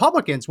 But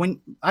Republicans, when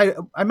I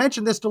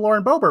mentioned this to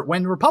Lauren Boebert,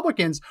 when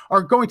Republicans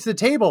are going to the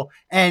table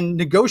and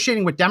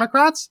negotiating with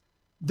Democrats,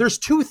 there's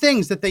two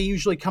things that they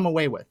usually come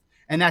away with,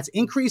 and that's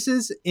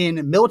increases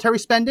in military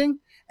spending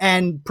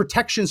and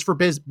protections for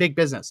big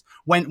business.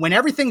 When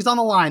everything's on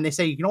the line, they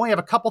say you can only have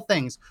a couple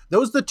things.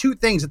 Those are the two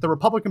things that the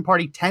Republican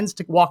Party tends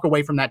to walk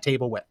away from that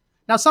table with.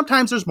 Now,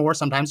 sometimes there's more,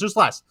 sometimes there's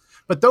less,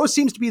 but those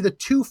seems to be the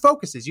two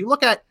focuses. You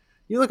look at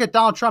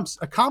Donald Trump's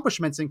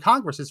accomplishments in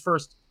Congress,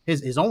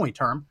 his only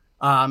term.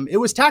 It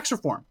was tax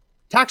reform.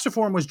 Tax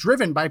reform was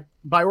driven by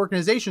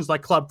organizations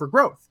like Club for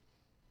Growth.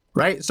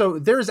 Right. So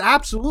there's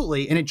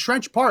absolutely an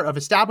entrenched part of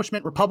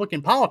establishment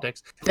Republican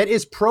politics that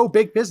is pro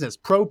big business,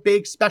 pro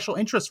big special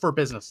interests for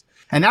business.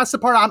 And that's the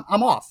part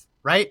I'm off.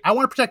 Right. I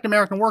want to protect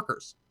American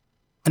workers.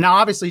 And now,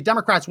 obviously,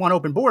 Democrats want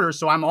open borders.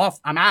 So I'm off.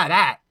 I'm out of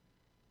that.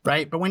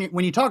 Right. But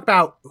when you talk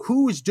about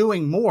who's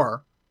doing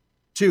more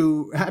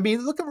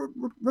look at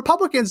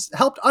Republicans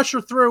helped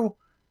usher through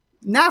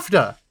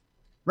NAFTA.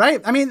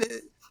 Right. I mean,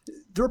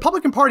 the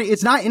Republican Party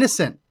is not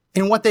innocent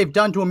in what they've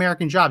done to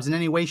American jobs in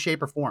any way,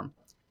 shape or form.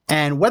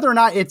 And whether or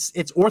not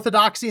it's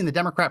orthodoxy in the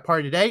Democrat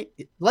Party today,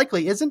 it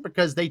likely isn't,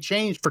 because they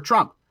changed for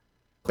Trump.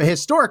 But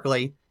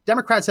historically,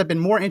 Democrats have been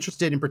more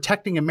interested in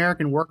protecting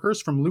American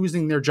workers from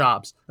losing their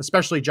jobs,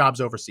 especially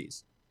jobs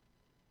overseas.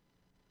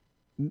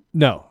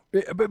 No,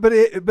 but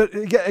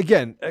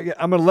again,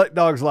 I'm going to let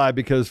dogs lie,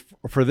 because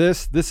for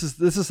this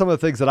is some of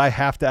the things that I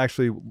have to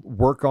actually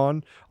work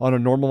on a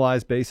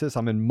normalized basis.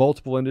 I'm in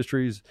multiple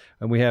industries,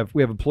 and we have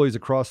employees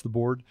across the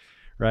board,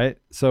 right?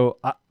 So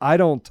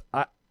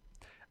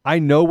I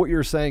know what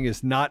you're saying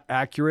is not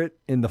accurate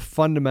in the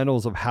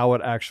fundamentals of how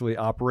it actually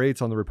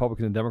operates on the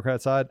Republican and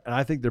Democrat side. And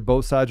I think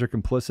both sides are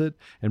complicit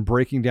in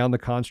breaking down the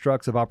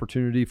constructs of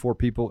opportunity for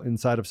people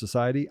inside of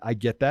society. I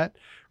get that,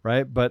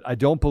 right? But I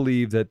don't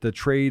believe that the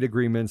trade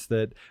agreements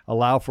that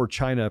allow for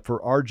China,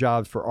 for our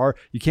jobs,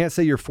 you can't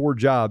say you're for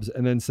jobs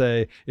and then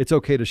say it's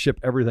okay to ship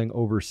everything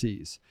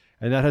overseas.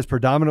 And that has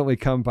predominantly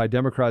come by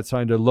Democrats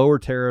trying to lower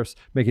tariffs,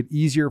 make it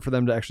easier for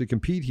them to actually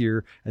compete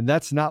here. And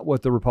that's not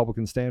what the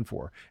Republicans stand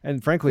for.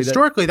 And frankly,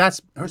 historically,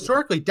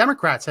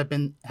 Democrats have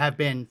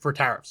been for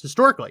tariffs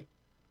historically,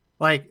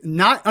 like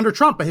not under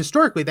Trump, but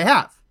historically they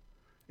have.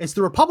 It's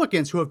the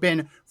Republicans who have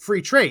been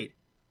free trade.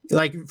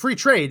 Like free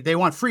trade, they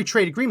want free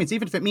trade agreements,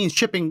 even if it means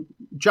shipping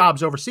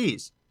jobs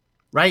overseas,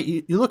 right?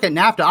 You look at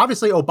NAFTA,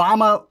 obviously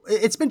Obama,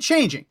 it's been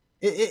changing.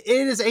 It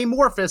is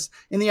amorphous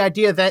in the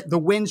idea that the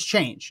winds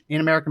change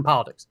in American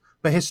politics.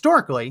 But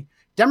historically,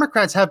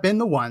 Democrats have been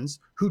the ones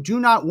who do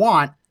not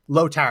want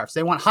low tariffs.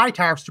 They want high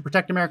tariffs to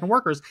protect American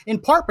workers, in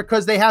part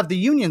because they have the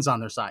unions on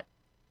their side.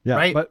 Yeah,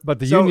 right? but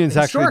the unions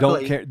actually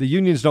don't care. The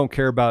unions don't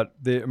care about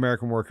the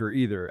American worker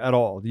either at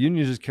all. The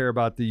unions just care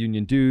about the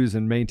union dues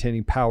and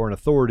maintaining power and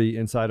authority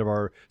inside of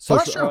our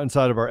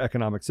inside of our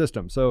economic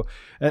system. So,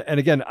 and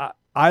again,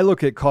 I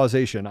look at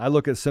causation. I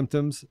look at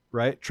symptoms,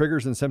 right?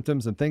 Triggers and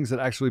symptoms and things that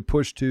actually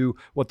push to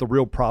what the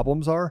real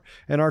problems are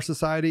in our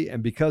society.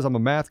 And because I'm a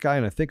math guy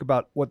and I think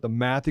about what the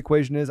math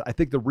equation is, I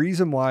think the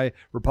reason why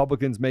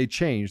Republicans may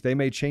change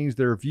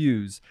their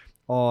views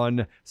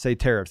on, say,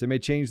 tariffs. They may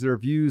change their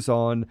views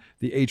on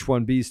the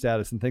H-1B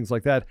status and things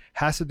like that.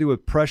 Has to do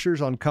with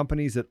pressures on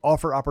companies that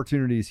offer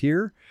opportunities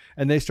here,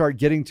 and they start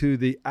getting to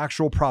the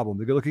actual problem.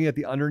 They're looking at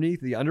the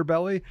underneath, the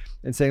underbelly,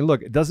 and saying,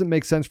 look, it doesn't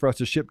make sense for us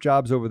to ship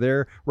jobs over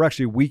there. We're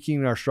actually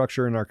weakening our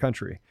structure in our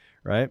country,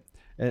 right?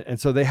 And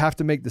so they have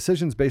to make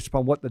decisions based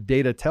upon what the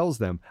data tells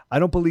them. I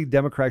don't believe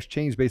Democrats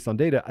change based on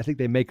data. I think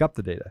they make up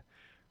the data,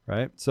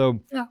 right?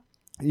 So,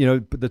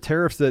 the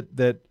tariffs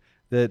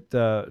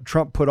that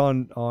Trump put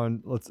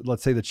on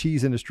let's say the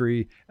cheese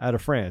industry out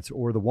of France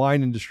or the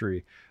wine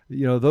industry,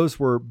 those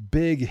were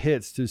big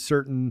hits to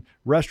certain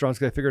restaurants.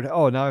 They figured,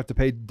 now I have to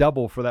pay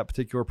double for that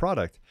particular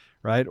product,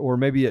 right? Or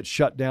maybe it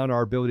shut down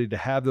our ability to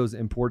have those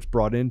imports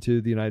brought into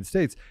the United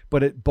States,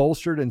 but it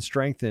bolstered and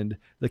strengthened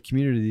the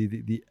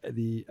community,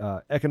 the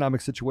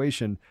economic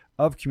situation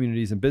of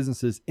communities and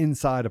businesses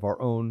inside of our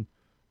own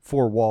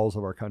four walls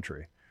of our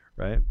country,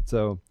 right?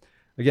 So,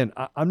 again,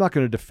 I'm not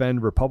going to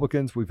defend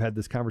Republicans. We've had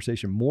this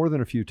conversation more than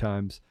a few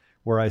times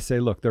where I say,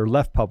 look, they're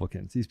left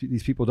Republicans.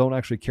 These people don't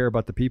actually care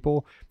about the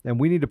people, and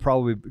we need to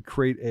probably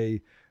create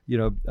a,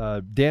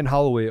 Dan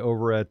Holloway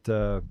over at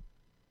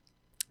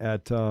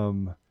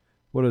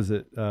what is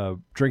it,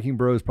 Drinking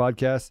Bros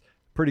podcast,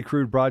 pretty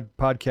crude broad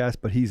podcast,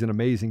 but he's an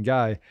amazing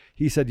guy.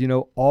 He said,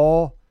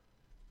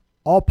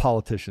 all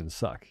politicians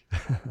suck.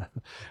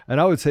 And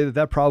I would say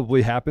that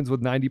probably happens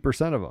with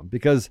 90% of them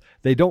because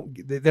they don't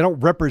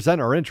represent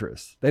our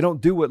interests. They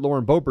don't do what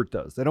Lauren Boebert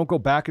does. They don't go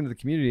back into the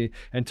community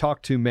and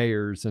talk to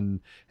mayors and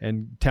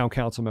town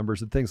council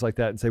members and things like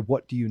that and say,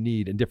 what do you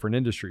need in different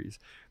industries?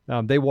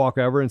 They walk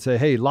over and say,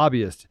 hey,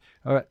 lobbyist,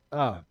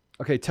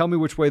 okay, tell me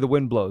which way the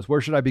wind blows.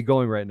 Where should I be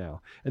going right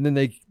now? And then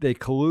they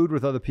collude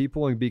with other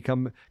people and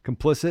become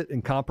complicit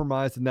and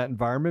compromised in that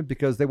environment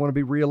because they want to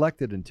be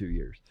reelected in 2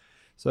 years.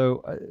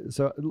 So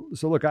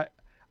look,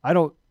 I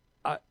don't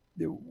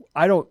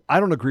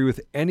agree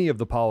with any of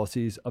the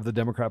policies of the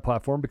Democrat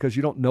platform because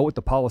you don't know what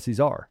the policies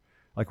are.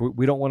 Like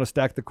we don't want to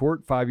stack the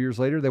court. 5 years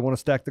later, they want to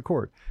stack the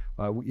court.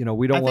 We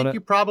don't want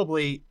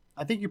to.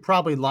 I think you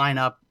probably line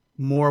up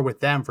more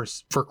with them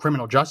for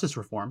criminal justice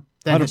reform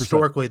than 100%.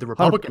 Historically the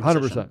Republican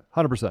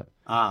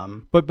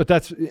 100%. But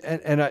that's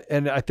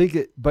and I think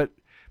it. But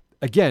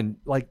again,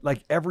 like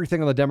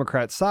everything on the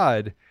Democrat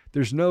side,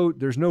 there's no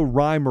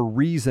rhyme or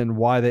reason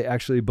why they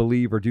actually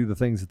believe or do the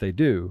things that they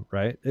do,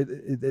 right?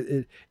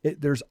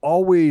 There's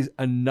always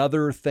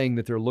another thing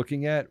that they're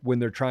looking at when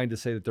they're trying to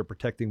say that they're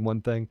protecting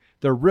one thing.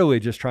 They're really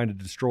just trying to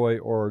destroy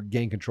or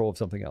gain control of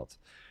something else,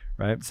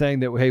 right?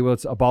 Saying that, hey, well,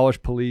 let's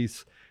abolish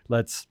police,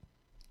 let's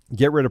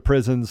get rid of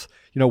prisons.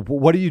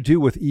 What do you do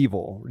with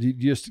evil? You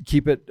just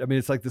keep it. I mean,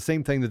 it's like the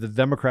same thing that the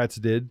Democrats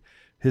did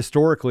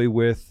historically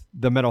with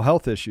the mental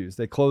health issues.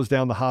 They closed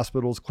down the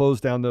hospitals,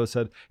 closed down those,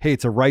 said, hey,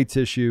 it's a rights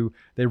issue.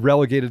 They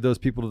relegated those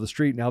people to the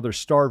street. Now they're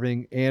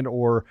starving and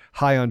or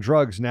high on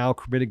drugs, now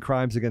committing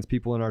crimes against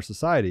people in our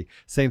society.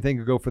 Same thing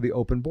could go for the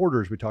open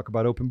borders. We talk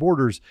about open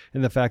borders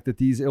and the fact that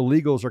these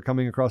illegals are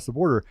coming across the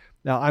border.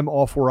 Now, I'm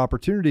all for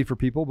opportunity for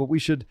people, but we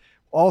should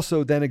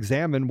also then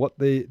examine what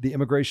the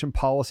immigration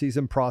policies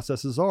and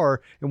processes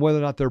are and whether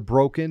or not they're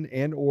broken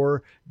and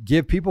or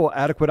give people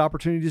adequate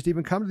opportunities to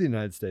even come to the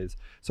United States.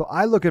 So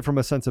I look at it from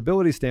a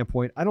sensibility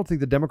standpoint. I don't think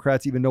the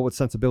Democrats even know what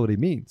sensibility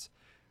means,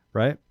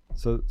 right?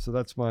 So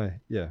that's my,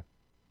 yeah.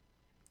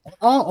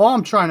 All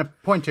I'm trying to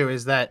point to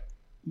is that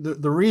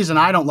the reason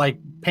I don't like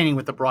painting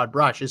with the broad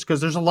brush is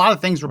because there's a lot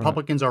of things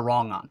Republicans are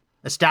wrong on.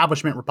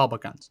 Establishment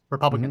Republicans.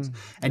 Mm-hmm.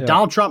 And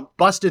Donald Trump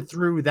busted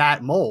through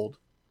that mold.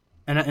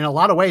 And in a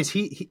lot of ways,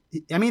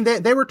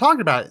 they were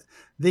talking about it.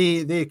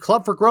 The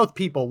Club for Growth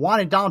people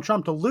wanted Donald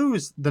Trump to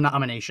lose the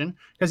nomination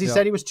because he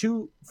said he was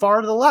too far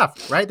to the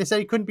left, right? They said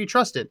he couldn't be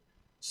trusted.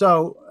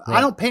 So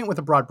I don't paint with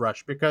a broad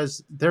brush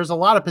because there's a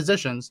lot of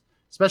positions,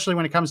 especially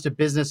when it comes to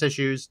business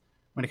issues,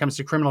 when it comes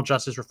to criminal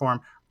justice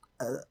reform.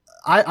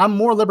 I'm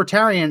more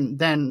libertarian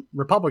than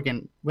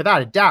Republican,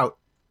 without a doubt.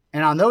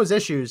 And on those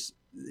issues,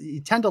 you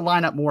tend to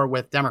line up more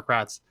with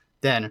Democrats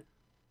than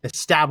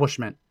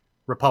establishment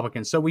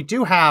Republicans. So we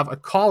do have a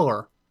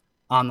caller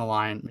on the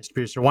line, Mr.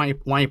 Producer. Why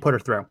don't you put her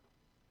through?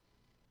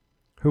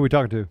 Who are we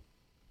talking to?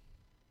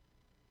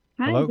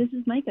 Hi, Hello? This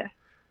is Micah.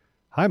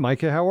 Hi,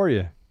 Micah. How are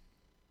you?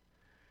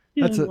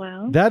 Doing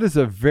well. That is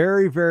a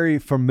very, very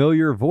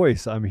familiar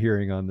voice I'm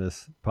hearing on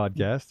this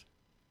podcast.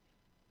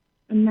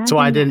 That's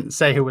why I didn't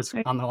say who was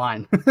on the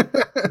line.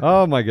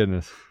 Oh, my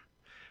goodness.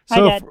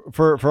 So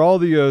for all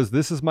the O's,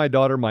 this is my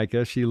daughter,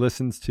 Micah. She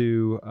listens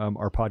to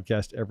our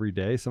podcast every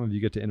day. Some of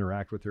you get to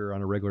interact with her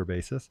on a regular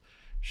basis.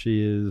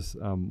 She is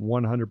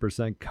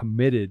 100%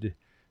 committed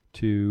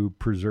to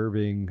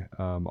preserving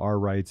our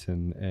rights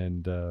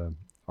and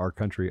our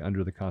country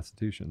under the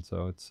Constitution.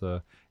 So it's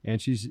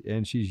and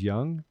she's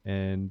young,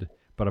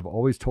 but I've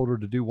always told her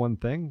to do one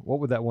thing. What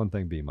would that one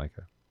thing be,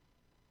 Micah?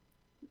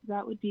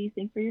 That would be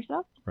think for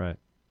yourself. Right,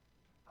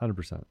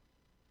 100%.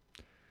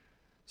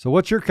 So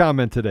what's your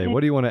comment today? What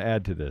do you want to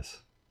add to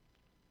this?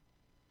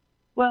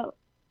 Well,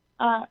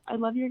 I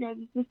love your guys'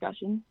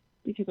 discussion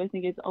because I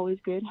think it's always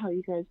good how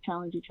you guys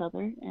challenge each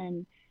other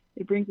and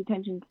it brings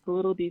attention to the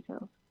little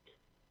details.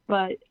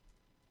 But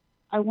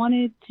I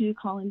wanted to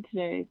call in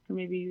today for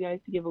maybe you guys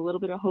to give a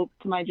little bit of hope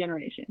to my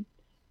generation.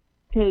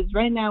 Because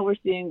right now we're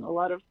seeing a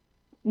lot of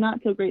not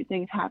so great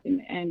things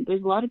happen. And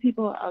there's a lot of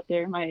people out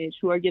there my age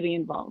who are getting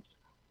involved.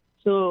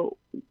 So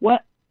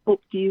what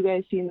hope do you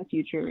guys see in the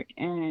future?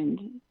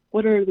 And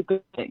what are the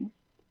good things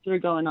that are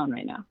going on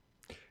right now?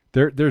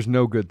 There's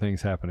no good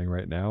things happening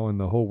right now, and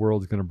the whole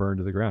world's going to burn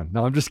to the ground.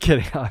 No, I'm just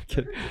kidding. I'm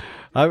kidding.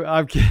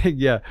 I'm kidding.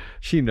 Yeah,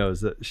 she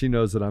knows that. She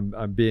knows that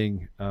I'm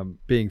being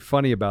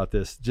funny about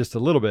this just a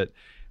little bit.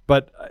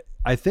 But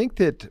I think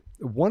that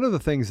one of the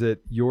things that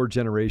your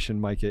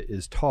generation, Micah,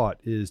 is taught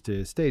is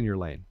to stay in your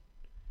lane,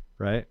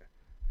 right?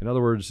 In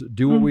other words,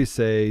 do what we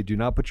say. Do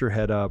not put your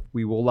head up.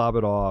 We will lob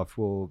it off.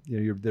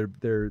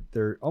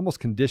 They're almost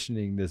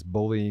conditioning this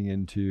bullying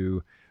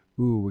into,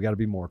 we got to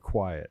be more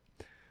quiet.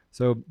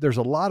 So there's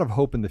a lot of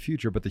hope in the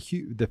future, but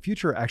the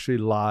future actually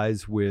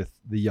lies with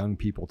the young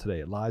people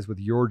today. It lies with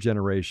your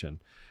generation,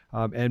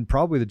 and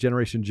probably the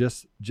generation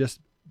just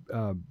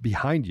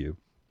behind you,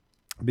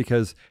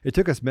 because it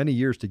took us many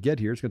years to get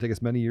here. It's going to take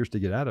us many years to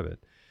get out of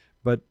it.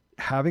 But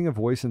having a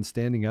voice and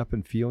standing up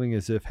and feeling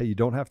as if, hey, you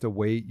don't have to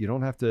wait. You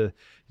don't have to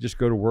just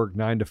go to work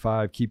 9 to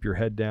 5, keep your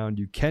head down.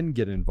 You can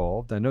get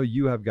involved. I know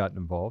you have gotten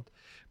involved.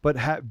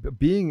 But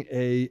being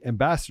a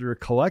ambassador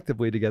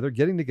collectively together,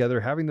 getting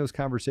together, having those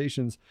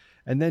conversations,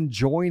 and then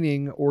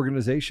joining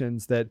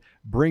organizations that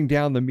bring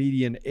down the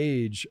median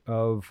age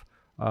of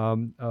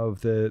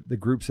the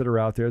groups that are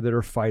out there that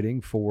are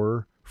fighting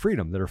for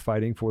freedom, that are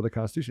fighting for the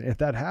Constitution. If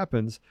that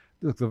happens,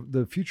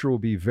 the future will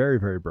be very,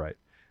 very bright.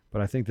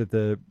 But I think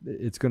that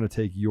it's going to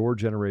take your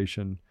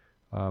generation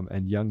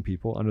and young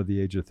people under the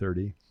age of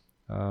 30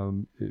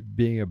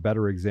 being a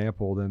better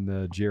example than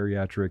the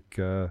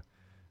geriatric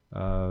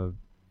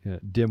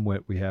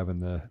dimwit we have in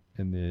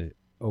the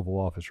Oval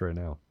Office right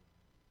now.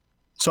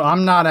 So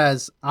I'm not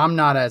as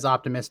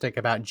optimistic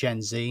about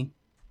Gen Z.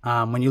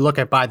 When you look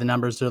at by the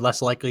numbers, they're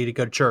less likely to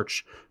go to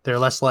church. They're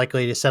less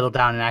likely to settle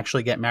down and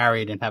actually get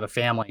married and have a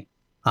family.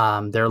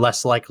 They're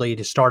less likely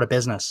to start a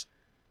business.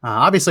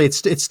 Obviously,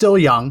 it's still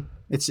young.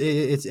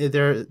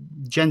 They're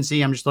Gen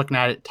Z. I'm just looking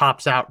at it.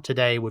 Tops out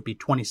today would be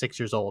 26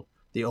 years old,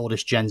 the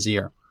oldest Gen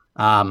Zer.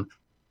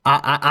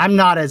 I'm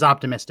not as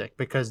optimistic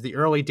because the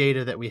early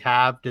data that we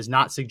have does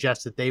not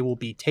suggest that they will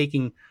be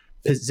taking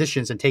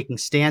positions and taking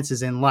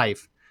stances in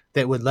life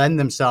that would lend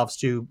themselves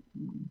to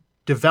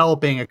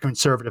developing a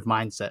conservative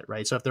mindset,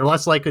 right? So if they're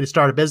less likely to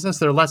start a business,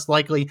 they're less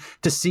likely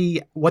to see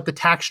what the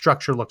tax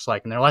structure looks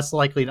like, and they're less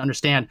likely to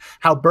understand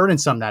how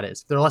burdensome that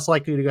is. If they're less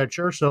likely to go to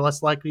church, they're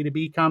less likely to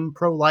become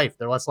pro-life.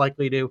 They're less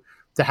likely to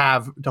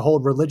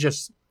hold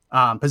religious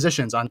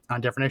positions on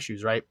different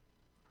issues, right?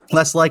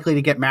 Less likely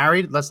to get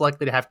married, less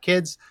likely to have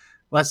kids,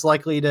 less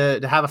likely to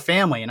have a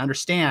family and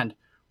understand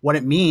what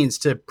it means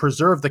to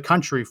preserve the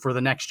country for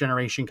the next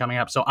generation coming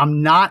up. So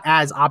I'm not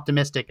as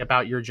optimistic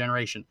about your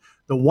generation.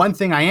 The one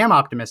thing I am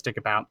optimistic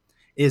about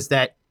is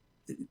that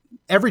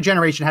every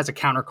generation has a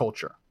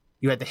counterculture.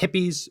 You had the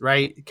hippies,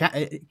 right?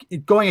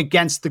 Going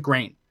against the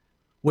grain.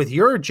 With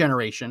your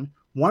generation,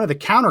 one of the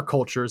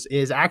countercultures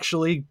is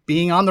actually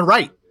being on the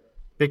right,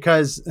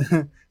 because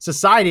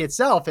society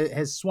itself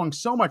has swung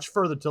so much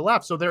further to the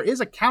left. So there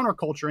is a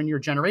counterculture in your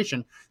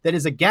generation that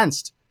is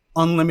against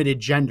unlimited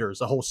genders,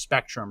 the whole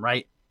spectrum,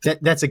 right?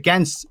 That's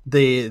against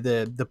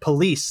the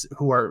police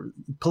who are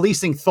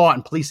policing thought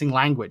and policing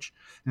language.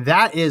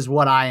 That is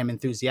what I am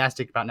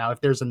enthusiastic about now. If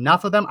there's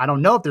enough of them, I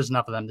don't know if there's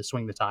enough of them to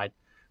swing the tide,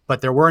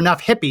 but there were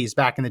enough hippies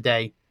back in the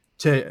day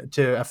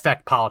to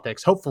affect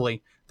politics.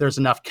 Hopefully there's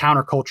enough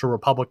countercultural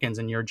Republicans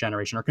in your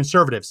generation or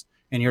conservatives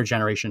in your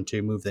generation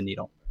to move the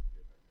needle.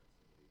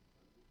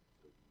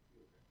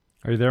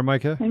 Are you there,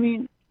 Micah? I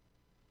mean,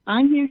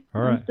 I'm here.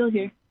 All right. I'm still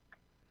here.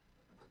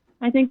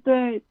 I think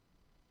that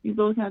you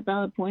both have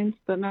valid points,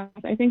 but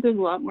I think there's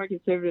a lot more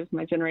conservatives in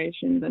my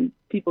generation than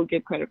people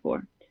give credit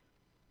for.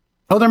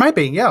 Oh, there might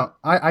be. Yeah,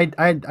 I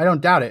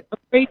don't doubt it.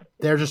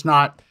 They're just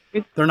not.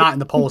 They're not in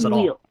the polls at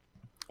all.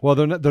 Well,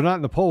 they're not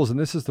in the polls, and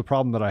this is the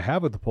problem that I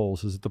have with the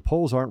polls, is that the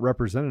polls aren't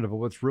representative of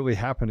what's really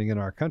happening in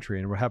our country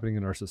and what's happening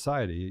in our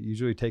society. You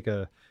usually take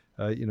a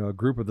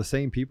group of the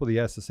same people that you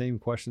ask the same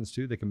questions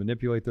to. They can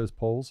manipulate those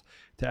polls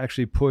to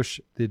actually push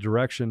the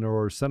direction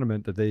or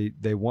sentiment that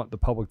they want the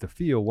public to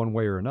feel one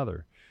way or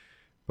another.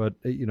 But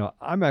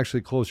I'm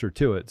actually closer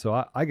to it,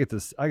 so I get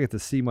to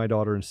see my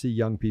daughter and see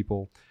young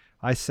people.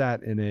 I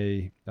sat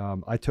in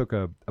I took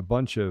a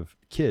bunch of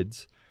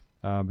kids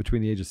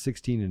between the ages of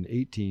 16 and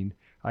 18.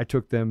 I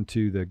took them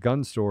to the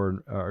gun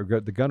store or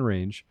the gun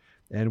range,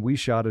 and we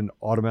shot an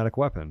automatic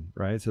weapon,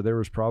 right? So there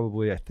was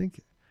probably, I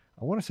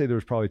want to say there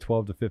was probably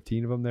 12 to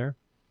 15 of them there.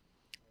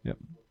 Yep.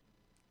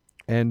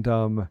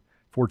 And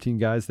 14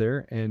 guys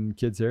there and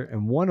kids there.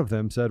 And one of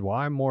them said, well,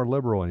 I'm more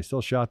liberal. And he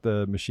still shot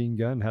the machine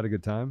gun, had a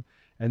good time.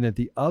 And that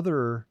the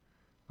other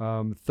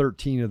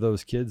 13 of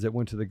those kids that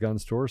went to the gun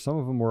store, some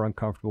of them were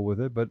uncomfortable with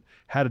it, but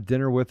had a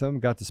dinner with them,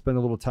 got to spend a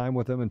little time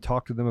with them and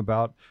talk to them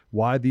about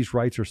why these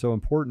rights are so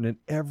important. And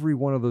every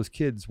one of those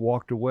kids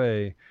walked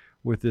away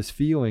with this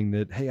feeling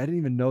that, hey, I didn't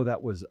even know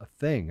that was a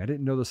thing. I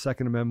didn't know the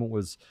Second Amendment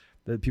was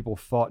that people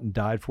fought and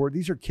died for it.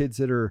 These are kids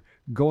that are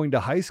going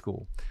to high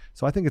school.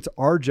 So I think it's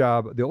our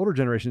job, the older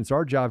generation, it's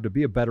our job to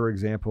be a better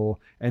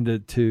example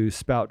and to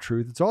spout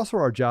truth. It's also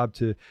our job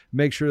to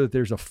make sure that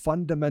there's a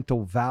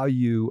fundamental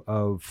value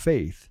of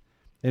faith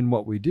in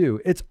what we do.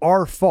 It's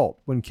our fault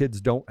when kids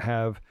don't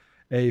have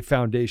a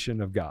foundation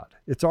of God.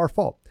 It's our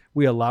fault.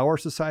 We allow our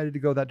society to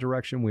go that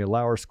direction. We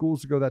allow our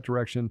schools to go that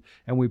direction.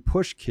 And we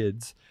push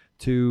kids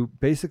to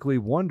basically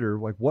wonder,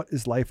 like, what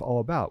is life all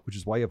about? Which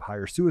is why you have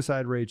higher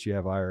suicide rates. You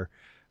have higher,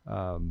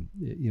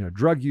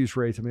 drug use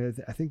rates. I mean,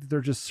 I think that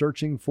they're just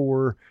searching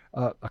for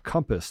a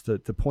compass to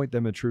point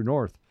them in true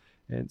north.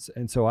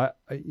 And so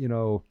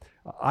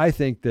I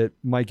think that,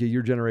 Micah,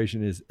 your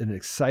generation is an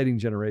exciting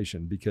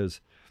generation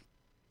because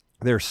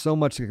there's so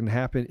much that can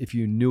happen if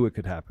you knew it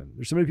could happen.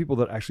 There's so many people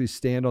that actually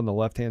stand on the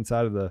left-hand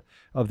side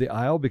of the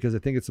aisle because they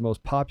think it's the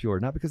most popular,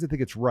 not because they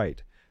think it's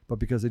right, but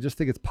because they just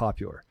think it's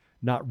popular,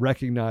 not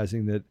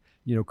recognizing that,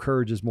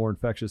 courage is more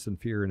infectious than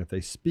fear. And if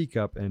they speak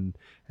up and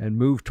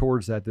move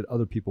towards that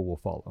other people will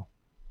follow.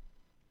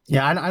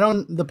 Yeah,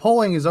 the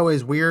polling is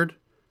always weird,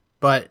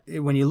 but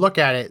when you look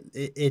at it,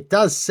 it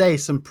does say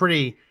some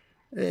pretty,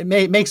 it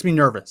makes me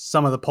nervous,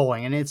 some of the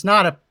polling. And it's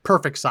not a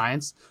perfect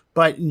science,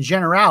 but in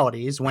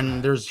generalities,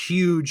 when there's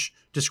huge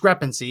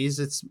discrepancies,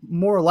 it's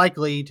more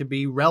likely to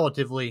be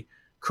relatively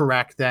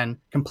correct than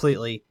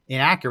completely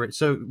inaccurate.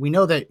 So we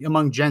know that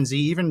among Gen Z,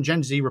 even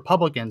Gen Z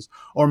Republicans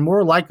are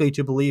more likely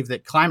to believe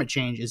that climate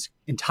change is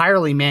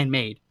entirely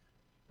man-made,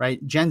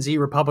 right? Gen Z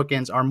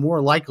Republicans are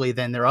more likely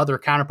than their other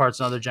counterparts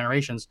in other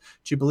generations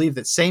to believe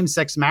that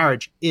same-sex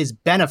marriage is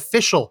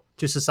beneficial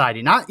to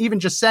society. Not even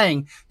just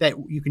saying that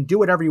you can do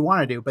whatever you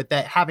want to do, but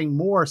that having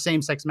more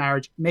same-sex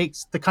marriage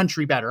makes the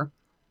country better,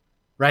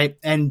 right?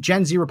 And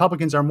Gen Z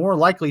Republicans are more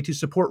likely to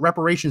support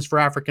reparations for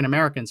African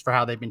Americans for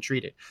how they've been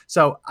treated.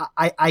 So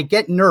I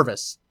get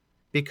nervous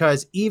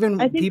because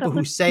even people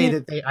who say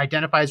that they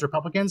identify as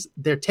Republicans,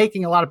 they're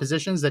taking a lot of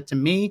positions that to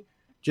me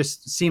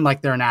just seem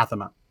like they're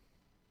anathema.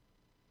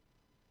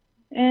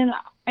 And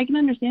I can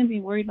understand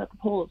being worried about the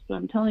polls, but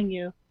I'm telling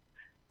you,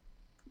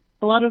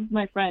 a lot of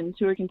my friends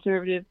who are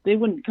conservative, they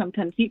wouldn't come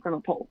 10 feet from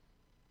a poll.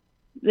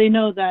 They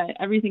know that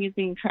everything is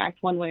being tracked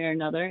one way or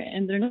another,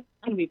 and they're not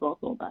going to be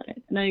vocal about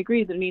it. And I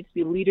agree there needs to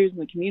be leaders in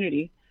the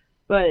community,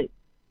 but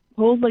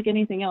polls, like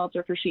anything else,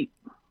 are for sheep.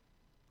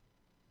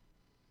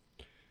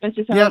 That's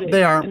just how it is.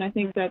 They are. And I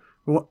think that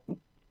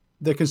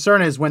the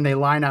concern is when they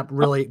line up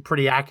really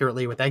pretty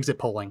accurately with exit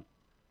polling.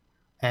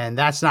 And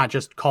that's not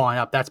just calling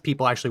up, that's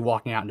people actually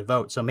walking out to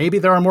vote. So maybe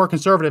there are more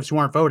conservatives who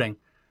aren't voting.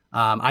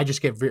 I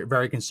just get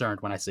very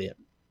concerned when I see it.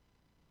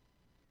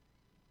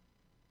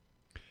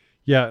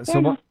 Yeah.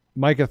 So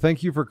Micah,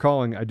 thank you for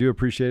calling. I do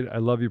appreciate it. I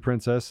love you,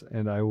 Princess,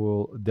 and I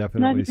will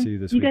definitely see you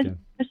this weekend.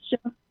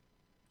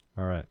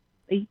 All right.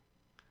 Bye.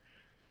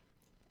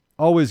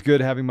 Always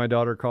good having my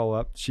daughter call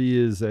up. She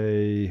is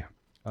a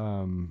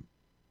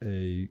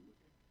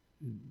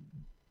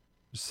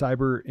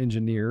cyber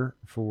engineer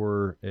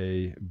for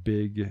a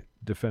big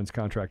defense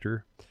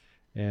contractor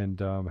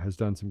and has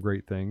done some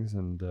great things.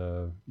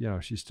 And,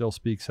 she still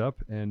speaks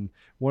up. And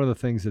one of the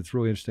things that's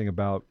really interesting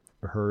about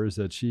her is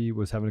that she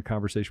was having a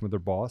conversation with her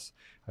boss.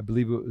 I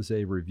believe it was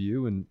a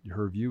review, and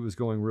her review was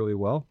going really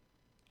well.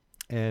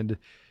 And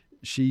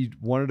she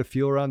wanted to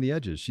feel around the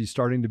edges. She's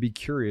starting to be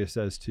curious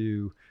as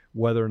to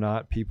whether or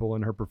not people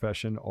in her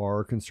profession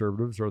are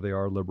conservatives or they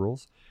are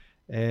liberals.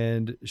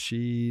 And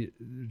she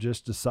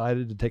just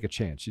decided to take a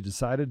chance. She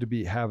decided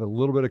to have a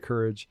little bit of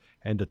courage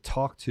and to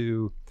talk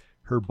to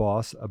her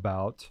boss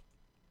about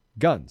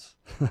guns.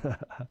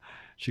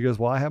 She goes,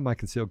 well, I have my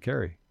concealed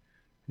carry.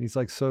 And he's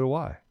like, so do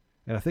I.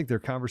 And I think their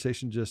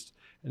conversation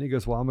and he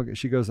goes, well,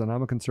 she goes, and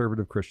I'm a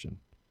conservative Christian.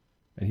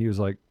 And he was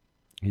like,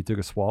 he took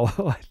a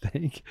swallow, I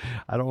think.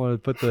 I don't want to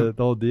put the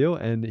whole deal.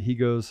 And he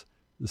goes,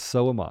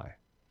 so am I.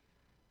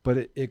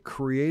 But it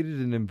created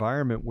an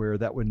environment where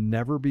that would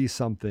never be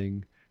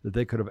something that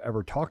they could have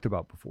ever talked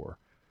about before.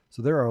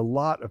 So there are a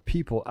lot of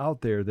people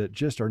out there that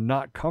just are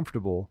not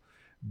comfortable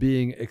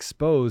being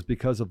exposed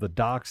because of the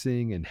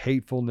doxing and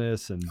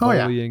hatefulness and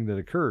bullying that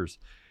occurs.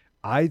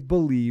 I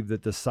believe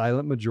that the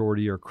silent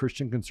majority are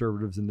Christian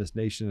conservatives in this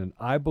nation, and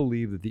I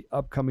believe that the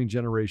upcoming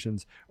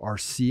generations are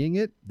seeing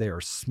it. They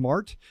are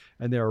smart,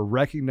 and they are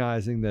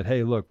recognizing that,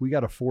 hey, look, we got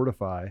to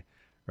fortify,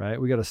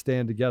 right? We got to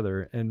stand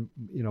together. And,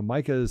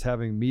 Micah is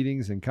having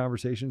meetings and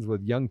conversations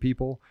with young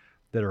people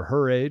that are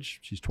her age.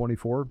 She's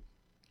 24,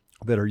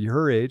 that are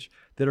her age,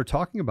 that are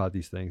talking about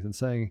these things and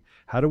saying,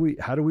 how do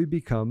we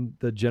become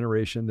the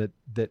generation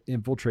that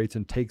infiltrates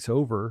and takes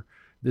over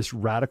this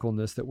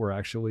radicalness that we're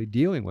actually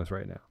dealing with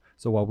right now?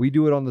 So while we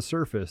do it on the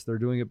surface, they're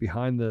doing it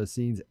behind the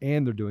scenes,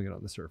 and they're doing it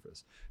on the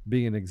surface,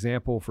 being an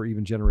example for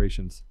even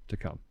generations to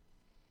come.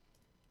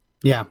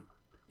 Yeah.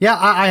 Yeah.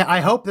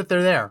 I hope that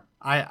they're there.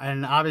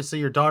 And obviously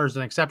your daughter's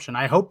an exception.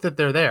 I hope that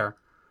they're there.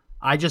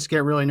 I just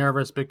get really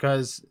nervous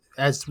because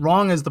as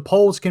wrong as the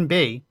polls can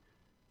be,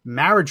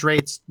 marriage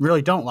rates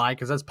really don't lie,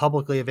 because that's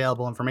publicly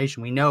available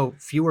information. We know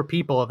fewer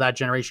people of that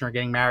generation are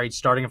getting married,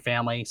 starting a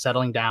family,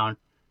 settling down,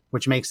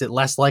 which makes it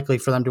less likely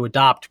for them to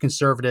adopt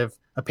conservative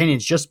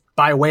opinions just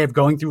by way of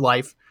going through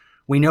life.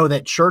 We know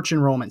that church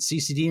enrollment,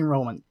 CCD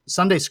enrollment,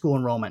 Sunday school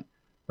enrollment,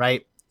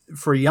 right,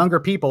 for younger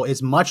people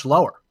is much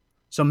lower.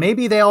 So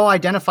maybe they all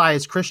identify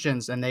as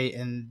Christians and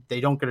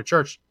they don't go to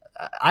church.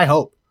 I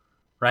hope,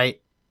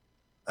 right?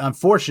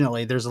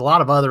 Unfortunately, there's a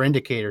lot of other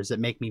indicators that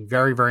make me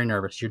very, very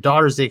nervous. Your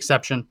daughter's the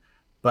exception,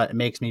 but it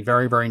makes me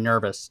very, very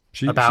nervous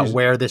about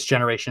where this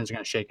generation is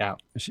going to shake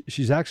out.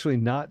 She's actually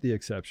not the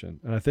exception.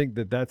 And I think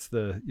that's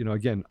the,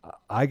 again,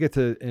 I get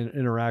to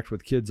interact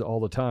with kids all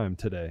the time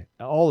today,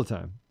 all the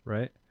time,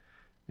 right?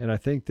 And I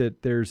think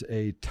that there is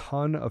a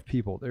ton of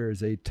people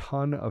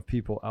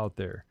out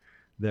there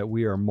that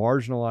we are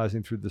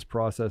marginalizing through this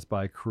process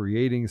by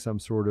creating some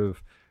sort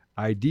of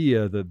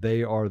idea that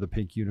they are the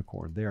pink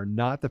unicorn. They are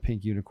not the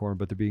pink unicorn,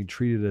 but they're being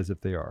treated as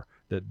if they are,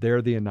 that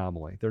they're the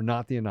anomaly. They're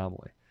not the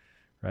anomaly,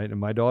 right? And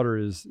my daughter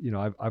is,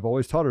 I've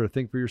always taught her to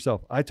think for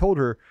yourself. I told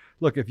her,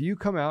 look, if you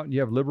come out and you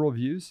have liberal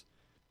views,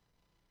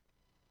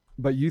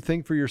 but you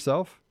think for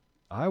yourself,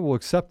 I will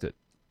accept it.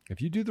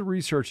 If you do the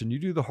research and you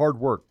do the hard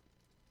work,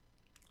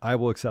 I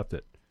will accept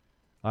it.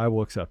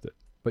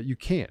 But you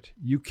can't.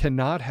 You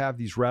cannot have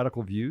these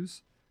radical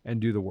views and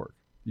do the work.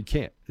 You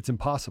can't. It's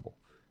impossible.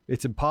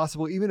 It's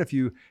impossible, even if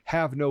you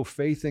have no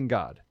faith in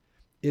God.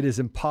 It is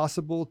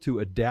impossible to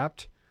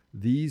adapt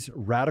these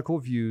radical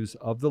views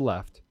of the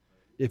left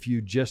if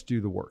you just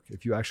do the work,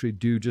 if you actually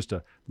do just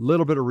a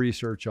little bit of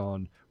research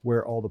on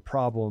where all the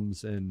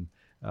problems and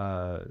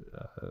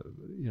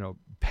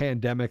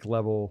pandemic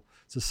level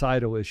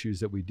societal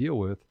issues that we deal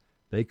with,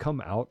 they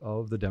come out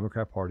of the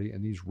Democrat Party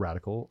and these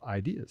radical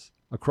ideas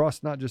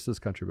across not just this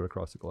country, but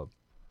across the globe.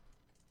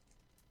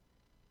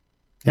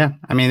 Yeah,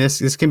 I mean,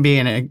 this can be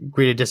an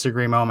agree to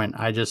disagree moment.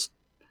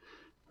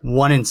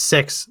 1 in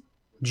 6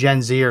 Gen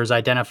Zers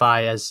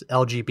identify as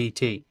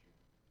LGBT.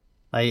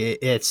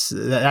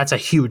 That's a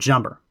huge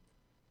number.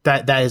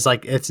 That is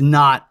that's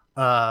not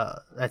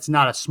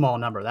a small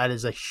number. That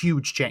is a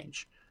huge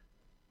change.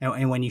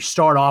 And when you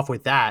start off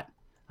with that,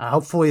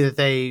 hopefully that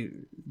they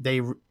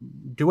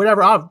do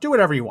whatever. Do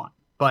whatever you want.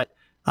 But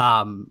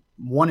 1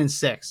 in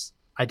 6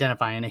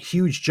 identifying, a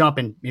huge jump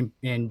in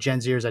Gen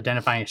Zers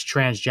identifying as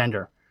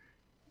transgender.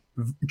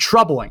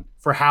 Troubling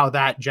for how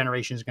that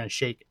generation is going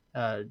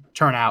to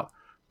turn out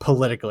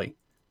politically.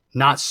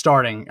 Not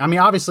starting. I mean,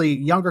 obviously,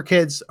 younger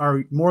kids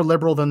are more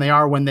liberal than they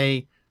are when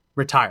they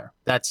retire.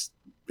 That's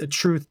the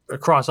truth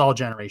across all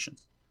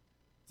generations.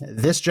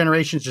 This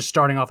generation is just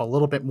starting off a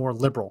little bit more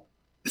liberal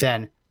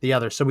than the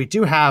others. So we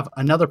do have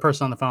another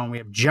person on the phone. We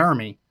have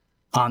Jeremy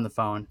on the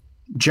phone.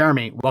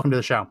 Jeremy, welcome to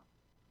the show.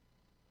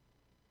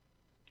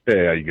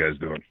 Hey, how you guys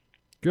doing?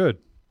 Good.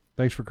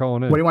 Thanks for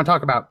calling in. What do you want to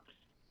talk about?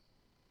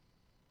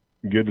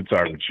 Good to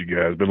talk with you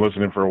guys. Been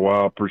listening for a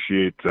while.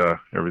 Appreciate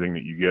everything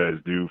that you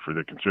guys do for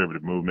the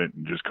conservative movement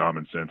and just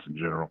common sense in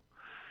general.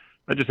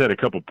 I just had a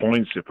couple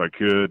points, if I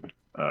could.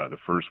 The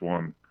first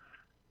one,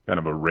 kind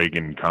of a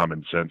Reagan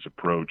common sense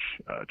approach,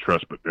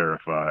 trust but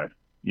verify.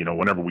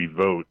 Whenever we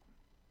vote,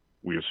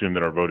 we assume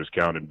that our vote is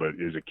counted, but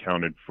is it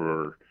counted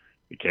for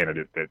the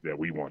candidate that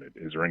we wanted?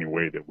 Is there any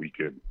way that we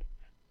could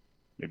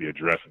maybe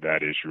address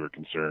that issue or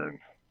concern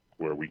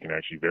where we can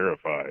actually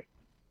verify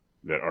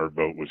that our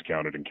vote was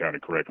counted and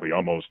counted correctly?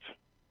 Almost,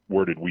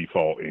 where did we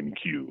fall in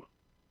queue,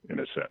 in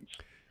a sense?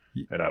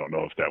 And I don't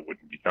know if that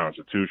wouldn't be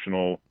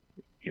constitutional,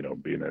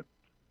 being that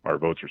our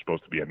votes are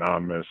supposed to be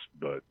anonymous,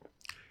 but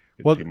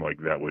it seemed like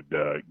that would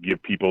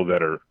give people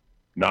that are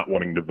not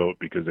wanting to vote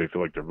because they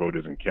feel like their vote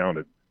isn't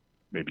counted,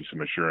 maybe some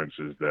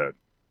assurances that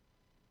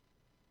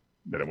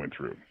it went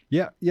through.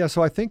 Yeah.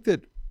 So I think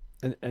that,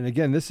 and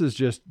again, this is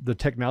just the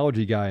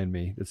technology guy in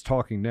me that's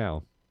talking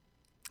now.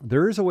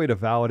 There is a way to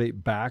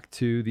validate back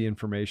to the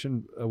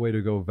information, a way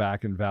to go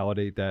back and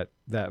validate that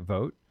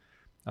vote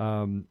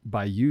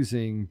by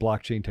using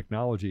blockchain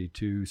technology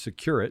to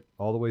secure it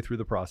all the way through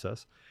the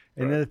process.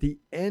 And then at the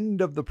end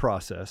of the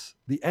process,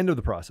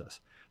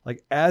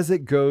 like as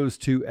it goes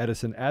to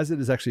Edison, as it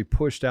is actually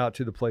pushed out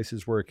to the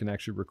places where it can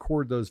actually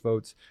record those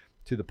votes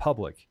to the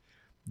public,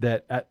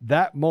 that at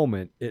that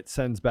moment, it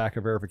sends back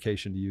a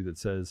verification to you that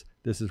says,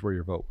 this is where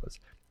your vote was.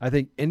 I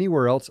think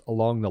anywhere else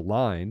along the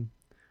line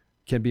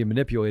can be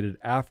manipulated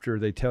after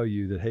they tell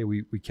you that, hey,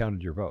 we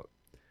counted your vote,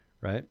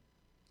 right?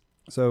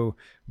 So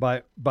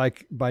by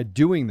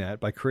doing that,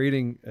 by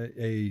creating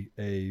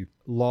a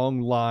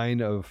long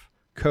line of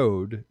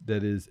code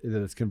that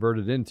is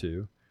converted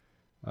into,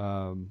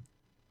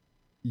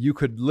 you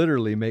could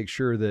literally make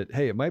sure that,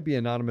 hey, it might be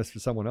anonymous for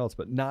someone else,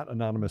 but not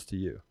anonymous to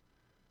you,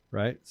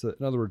 right? So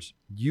in other words,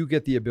 you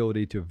get the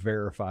ability to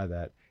verify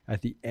that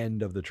at the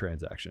end of the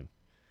transaction.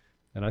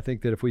 And I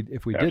think that if we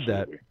did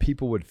that,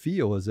 people would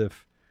feel as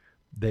if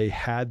they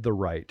had the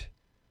right,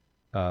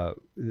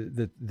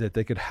 that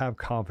they could have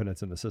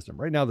confidence in the system.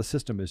 Right now, the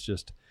system is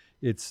just,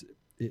 it's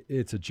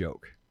a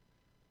joke.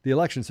 The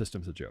election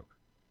system's a joke.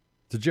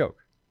 It's a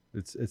joke.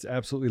 It's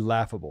absolutely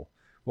laughable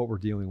what we're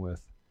dealing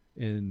with.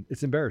 And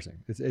it's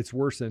embarrassing. It's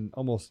worse than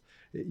almost,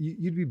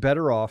 you'd be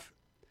better off.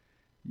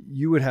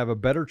 You would have a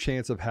better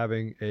chance of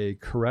having a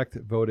correct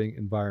voting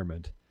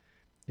environment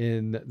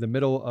in the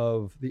middle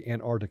of the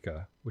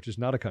Antarctica, which is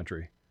not a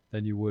country,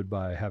 than you would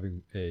by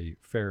having a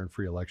fair and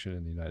free election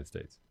in the United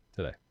States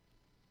today.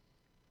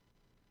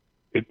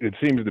 It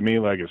seems to me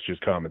like it's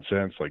just common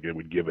sense. Like it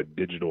would give a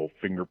digital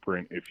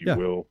fingerprint, if you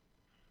will,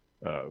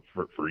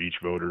 for each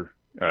voter.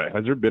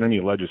 Has there been any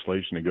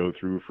legislation to go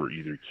through for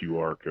either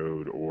QR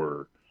code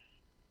or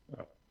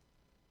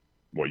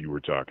what you were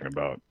talking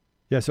about?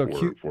 Yeah, so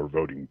for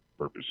voting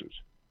purposes.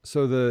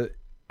 So the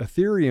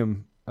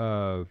Ethereum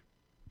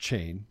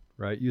chain,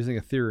 right? Using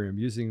Ethereum,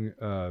 using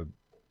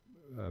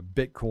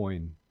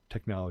Bitcoin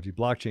technology,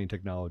 blockchain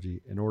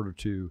technology, in order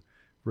to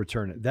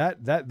return it.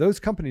 That those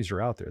companies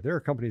are out there. There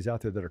are companies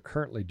out there that are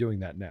currently doing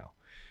that now,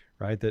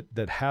 right?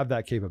 That have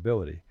that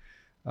capability.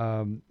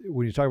 When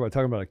you talking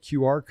about a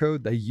QR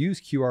code, they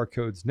use QR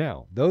codes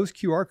now. Those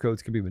QR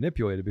codes can be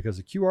manipulated because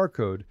the QR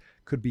code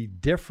could be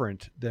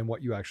different than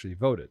what you actually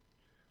voted.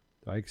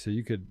 Right? So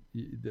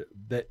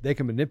they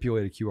can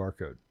manipulate a QR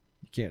code.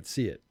 You can't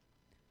see it,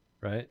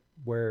 right?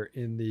 Where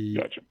in the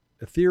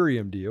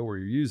Ethereum deal, where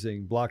you're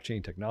using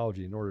blockchain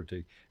technology in order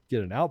to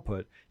get an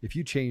output, if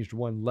you changed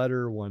one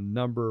letter, one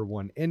number,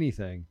 one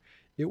anything,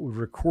 it would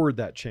record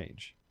that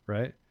change,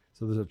 right?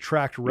 So there's a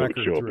tracked record.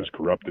 It would show up as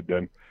corrupted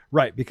then.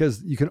 Right,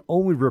 because you can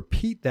only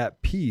repeat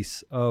that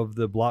piece of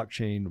the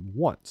blockchain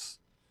once,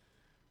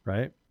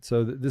 right?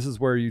 So this is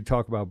where you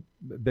talk about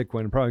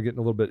Bitcoin, and probably getting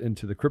a little bit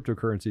into the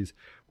cryptocurrencies.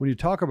 When you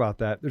talk about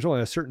that, there's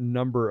only a certain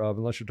number of,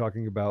 unless you're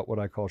talking about what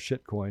I call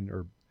shitcoin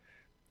or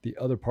the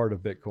other part of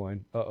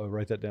Bitcoin.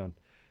 Write that down.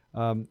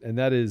 And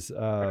that is,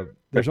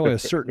 there's only a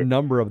certain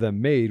number of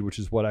them made, which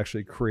is what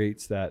actually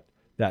creates that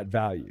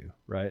value,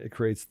 right? It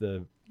creates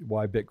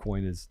why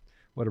Bitcoin is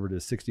whatever it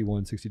is,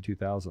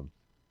 62,000.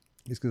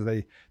 It's because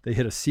they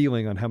hit a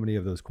ceiling on how many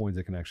of those coins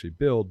they can actually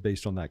build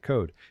based on that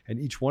code. And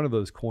each one of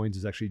those coins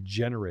is actually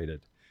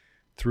generated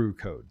through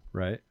code,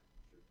 right?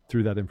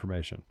 Through that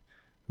information.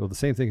 Well, the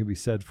same thing can be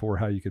said for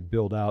how you could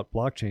build out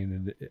blockchain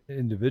and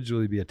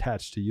individually be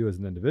attached to you as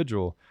an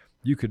individual.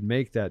 You could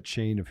make that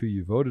chain of who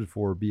you voted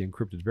for be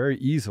encrypted very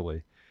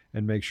easily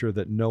and make sure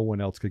that no one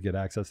else could get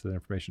access to that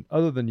information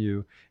other than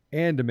you,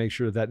 and to make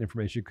sure that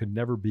information could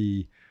never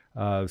be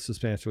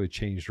substantially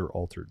changed or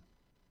altered.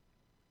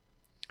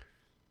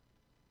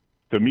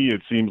 To me,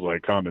 it seems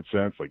like common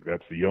sense. Like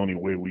that's the only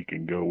way we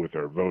can go with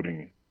our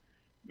voting.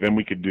 Then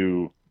we could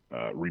do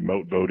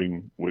remote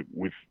voting with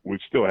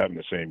still having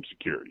the same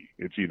security.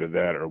 It's either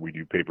that or we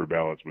do paper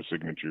ballots with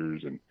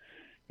signatures and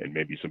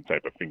maybe some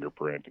type of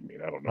fingerprint. I mean,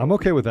 I don't know. I'm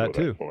okay with that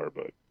too.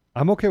 But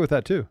I'm okay with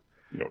that too.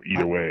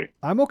 Either way.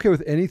 I'm okay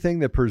with anything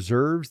that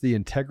preserves the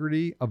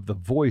integrity of the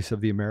voice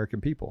of the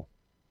American people.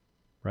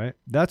 Right?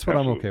 That's what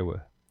Absolutely. I'm okay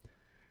with.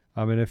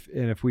 I mean,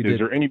 if we is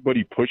there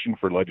anybody pushing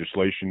for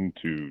legislation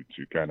to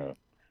kind of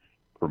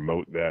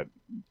promote that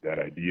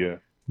idea?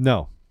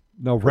 No.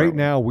 Right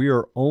now we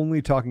are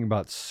only talking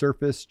about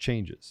surface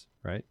changes.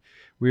 Right?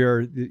 We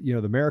are,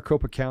 the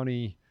Maricopa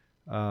County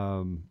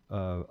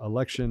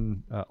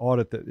election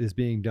audit that is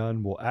being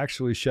done will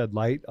actually shed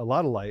a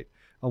lot of light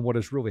on what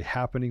is really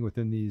happening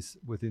within these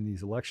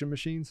election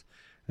machines,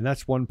 and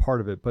that's one part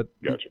of it. But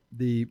gotcha.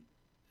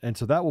 And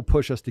so that will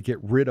push us to get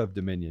rid of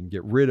Dominion,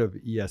 get rid of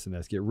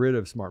ES&S, get rid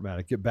of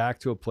Smartmatic, get back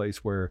to a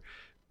place where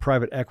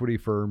private equity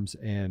firms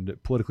and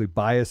politically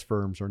biased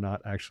firms are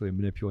not actually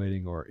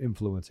manipulating or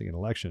influencing an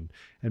election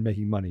and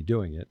making money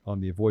doing it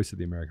on the voice of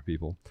the American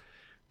people.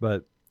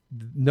 But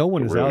no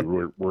one is out.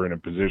 We're in a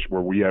position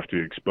where we have to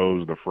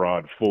expose the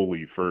fraud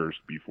fully first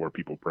before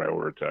people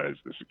prioritize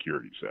the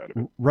security side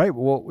of it. Right.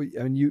 Well,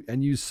 and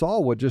you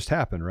saw what just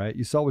happened, right?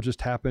 You saw what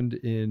just happened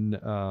in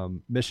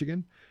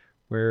Michigan,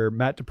 where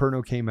Matt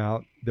DePerno came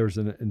out. There's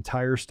an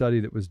entire study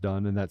that was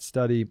done, and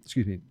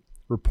that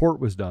report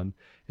was done.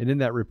 And in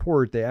that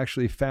report, they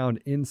actually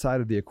found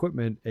inside of the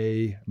equipment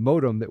a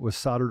modem that was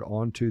soldered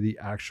onto the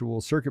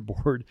actual circuit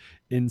board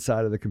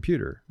inside of the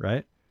computer,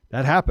 right?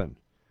 That happened.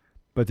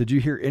 But did you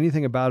hear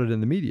anything about it in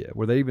the media?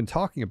 Were they even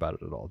talking about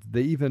it at all? Did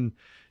they even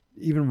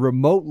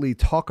remotely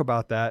talk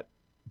about that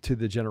to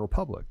the general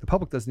public? The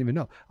public doesn't even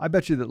know. I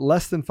bet you that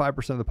less than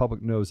 5% of the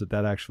public knows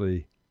that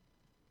actually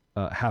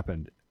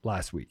happened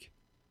last week.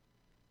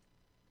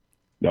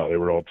 No, they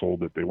were all told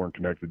that they weren't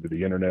connected to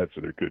the internet,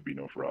 so there could be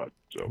no fraud.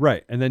 So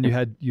right, and then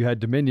you had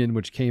Dominion,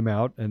 which came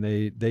out, and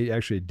they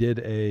actually did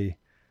a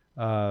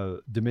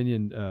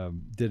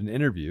Dominion did an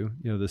interview.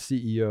 You know, the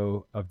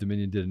CEO of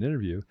Dominion did an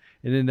interview,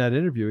 and in that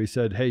interview, he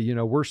said, "Hey, you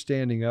know, we're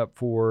standing up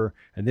for,"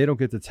 and they don't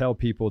get to tell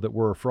people that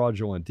we're a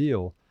fraudulent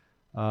deal.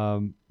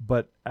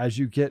 But as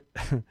you get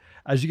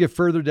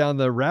further down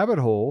the rabbit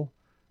hole,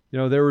 you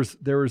know, there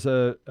was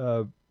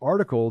a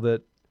article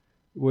that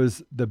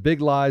was the big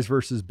lies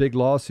versus big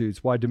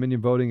lawsuits, why Dominion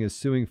Voting is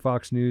suing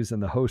Fox News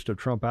and the host of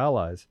Trump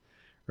allies,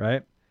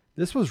 right?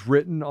 This was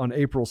written on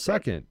April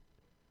 2nd.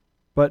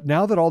 But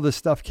now that all this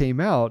stuff came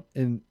out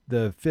in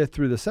the 5th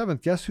through the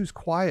 7th, guess who's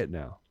quiet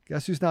now?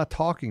 Guess who's not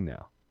talking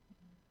now?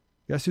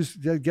 Guess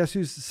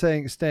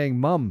who's staying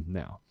mum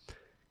now?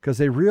 Because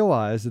they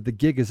realize that the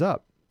gig is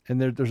up. And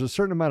there's a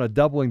certain amount of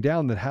doubling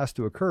down that has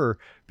to occur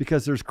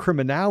because there's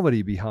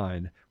criminality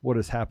behind what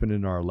has happened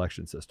in our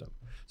election system.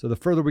 So the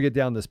further we get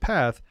down this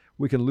path,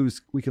 we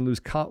lose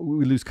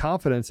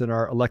confidence in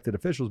our elected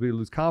officials. We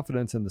lose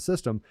confidence in the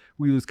system.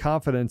 We lose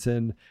confidence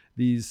in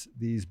these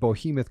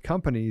behemoth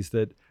companies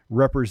that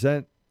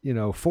represent, you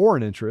know,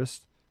 foreign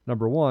interests,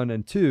 number one,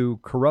 and two,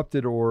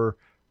 corrupted or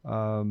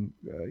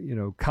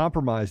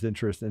compromised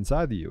interests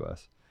inside the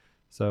U.S.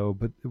 So,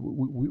 but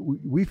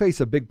we face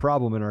a big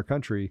problem in our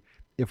country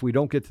if we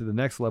don't get to the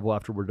next level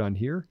after we're done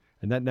here.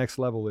 And that next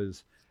level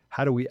is,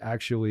 how do we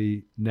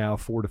actually now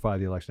fortify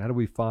the election? How do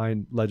we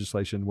find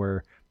legislation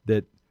where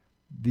that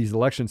these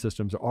election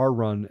systems are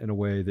run in a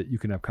way that you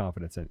can have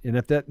confidence in? And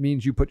if that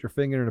means you put your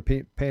finger in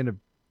a pan of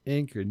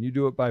ink and you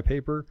do it by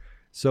paper,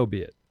 so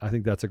be it. I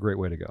think that's a great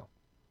way to go.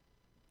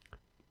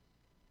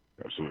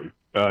 Absolutely.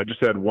 I just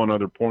had one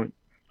other point.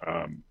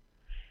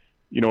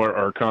 You know,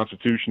 our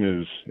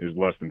Constitution is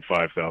less than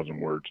 5,000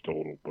 words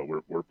total, but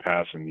we're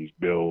passing these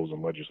bills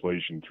and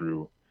legislation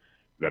through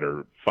that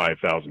are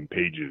 5,000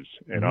 pages,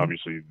 and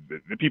obviously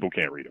the people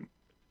can't read them.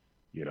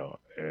 You know,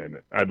 and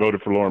I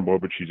voted for Lauren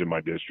Boebert. She's in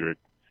my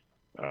district,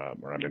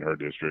 or I'm in her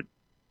district,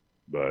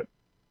 but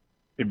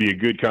it'd be a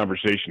good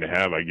conversation to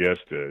have, I guess,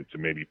 to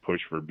maybe push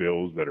for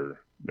bills that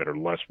are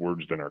less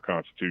words than our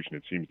Constitution.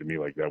 It seems to me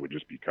like that would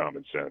just be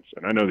common sense.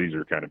 And I know these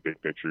are kind of big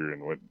picture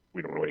and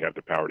we don't really have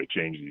the power to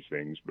change these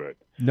things, but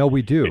no,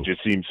 we do. It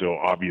just seems so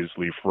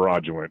obviously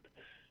fraudulent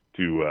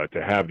to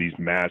have these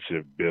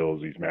massive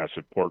bills, these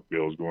massive pork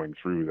bills going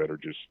through that are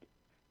just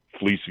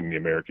fleecing the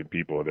American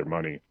people of their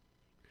money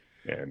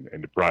and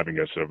depriving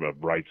us of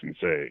rights and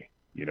say.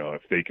 You know,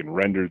 if they can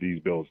render these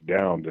bills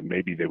down, then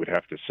maybe they would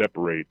have to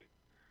separate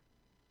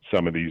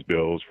some of these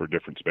bills for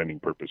different spending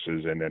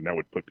purposes, and then that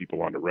would put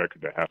people on the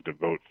record that have to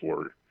vote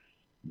for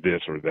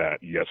this or that,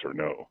 yes or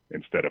no,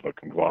 instead of a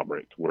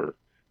conglomerate where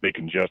they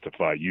can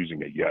justify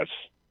using a yes,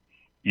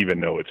 even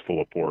though it's full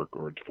of pork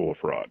or it's full of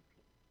fraud.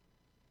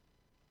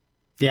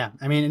 Yeah,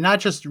 I mean, not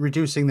just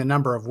reducing the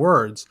number of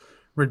words,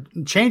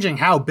 changing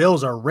how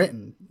bills are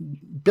written.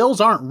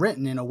 Bills aren't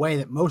written in a way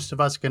that most of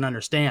us can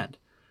understand,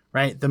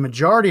 right? The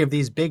majority of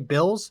these big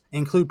bills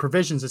include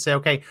provisions that say,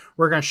 okay,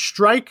 we're going to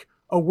strike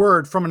a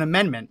word from an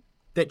amendment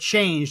that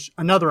changed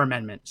another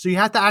amendment. So you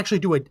have to actually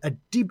do a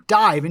deep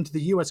dive into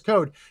the U.S.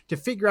 code to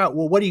figure out,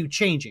 well, what are you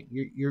changing?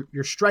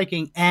 You're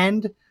striking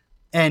and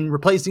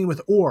replacing it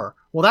with or.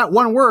 Well, that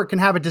one word can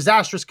have a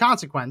disastrous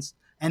consequence,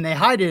 and they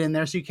hide it in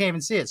there so you can't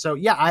even see it. So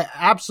yeah, I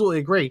absolutely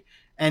agree.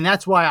 And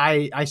that's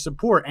why I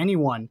support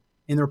anyone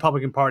in the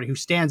Republican Party who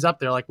stands up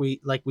there like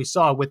we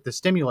saw with the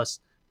stimulus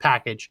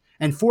package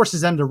and forces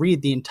them to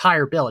read the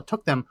entire bill. It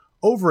took them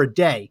over a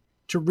day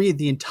to read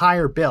the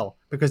entire bill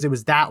because it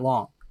was that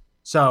long.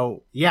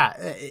 So yeah,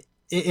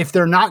 if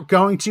they're not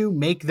going to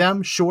make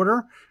them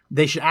shorter,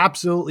 they should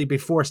absolutely be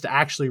forced to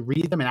actually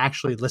read them and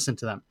actually listen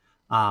to them.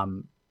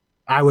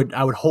 I would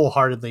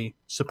wholeheartedly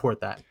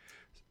support that.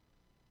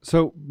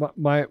 So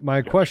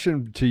my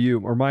question to you,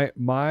 or my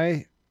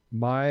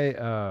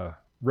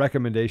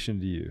recommendation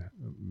to you,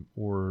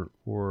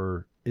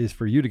 or is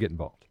for you to get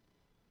involved.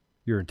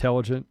 You're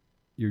intelligent.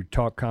 You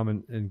talk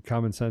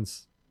common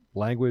sense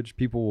language.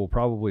 People will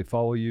probably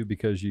follow you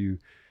because you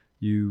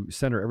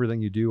center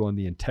everything you do on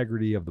the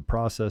integrity of the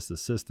process, the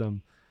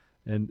system.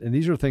 And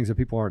these are things that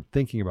people aren't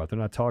thinking about. They're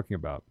not talking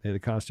about. Hey, the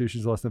Constitution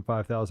is less than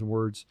 5,000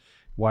 words.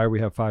 Why do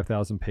we have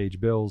 5,000 page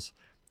bills?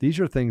 These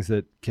are things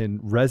that can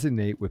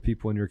resonate with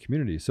people in your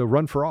community. So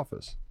run for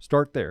office.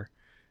 Start there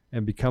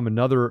and become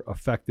another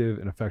effective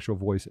and effectual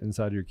voice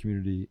inside your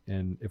community.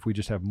 And if we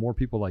just have more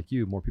people like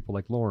you, more people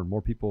like Lauren,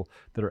 more people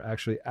that are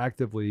actually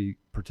actively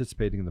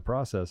participating in the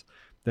process,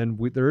 then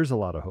there is a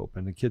lot of hope.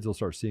 And the kids will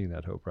start seeing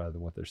that hope rather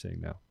than what they're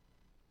seeing now.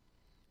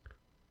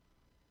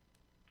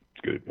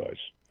 It's good advice.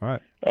 All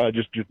right.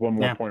 Just one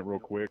more point real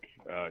quick.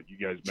 You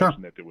guys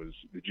mentioned that there was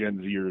the Gen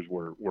Zers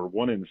were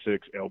 1 in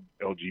 6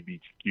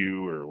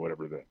 LGBTQ or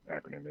whatever the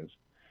acronym is.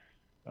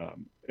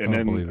 And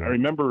then I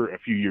remember a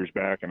few years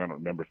back, and I don't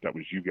remember if that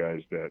was you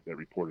guys that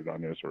reported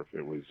on this or if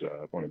it was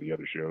one of the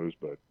other shows,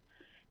 but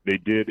they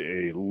did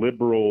a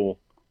liberal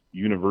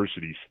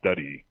university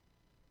study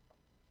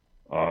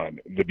on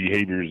the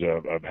behaviors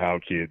of how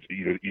kids,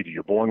 either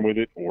you're born with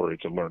it or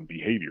it's a learned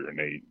behavior. And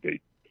they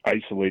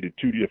isolated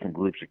 2 different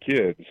groups of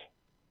kids.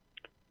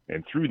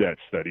 And through that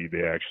study,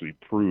 they actually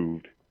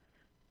proved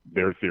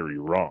their theory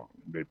wrong.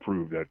 They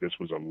proved that this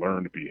was a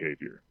learned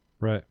behavior,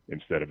 right,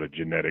 instead of a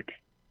genetic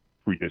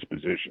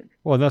predisposition.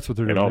 Well, that's what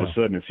they're doing. And all of a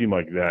sudden, it seemed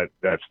like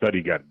that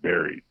study got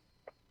buried.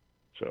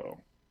 So,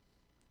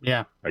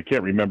 yeah, I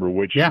can't remember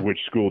which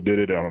school did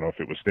it. I don't know if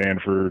it was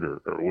Stanford or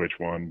which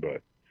one, but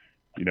it'd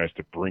be nice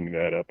to bring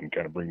that up and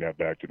kind of bring that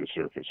back to the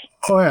surface.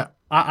 Oh yeah,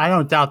 I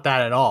don't doubt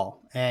that at all.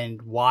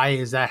 And why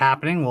is that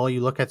happening? Well,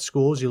 you look at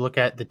schools, you look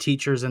at the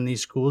teachers in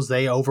these schools,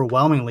 they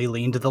overwhelmingly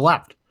lean to the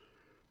left,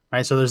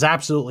 right? So there's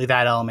absolutely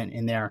that element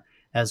in there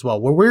as well.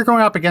 Well, we're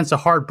going up against a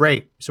hard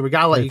break, so we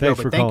got to let you go.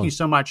 But thank you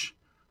so much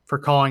for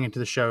calling into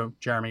the show,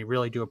 Jeremy.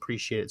 Really do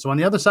appreciate it. So on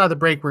the other side of the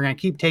break, we're going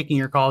to keep taking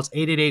your calls.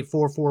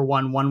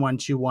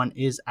 888-441-1121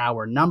 is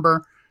our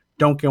number.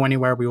 Don't go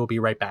anywhere. We will be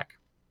right back.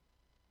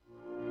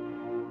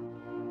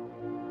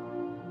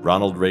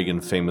 Ronald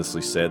Reagan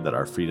famously said that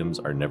our freedoms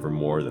are never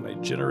more than a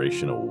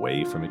generation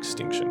away from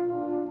extinction.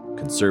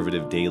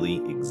 Conservative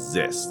Daily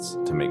exists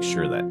to make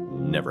sure that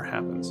never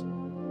happens.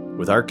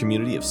 With our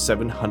community of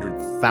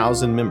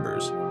 700,000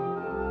 members,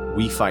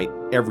 we fight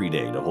every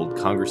day to hold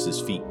Congress's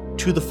feet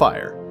to the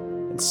fire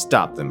and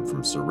stop them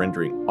from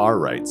surrendering our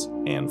rights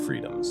and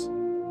freedoms.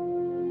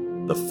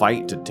 The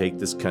fight to take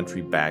this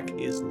country back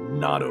is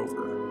not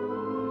over.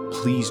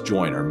 Please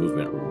join our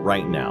movement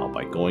right now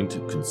by going to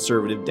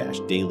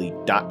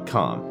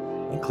conservative-daily.com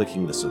and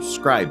clicking the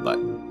subscribe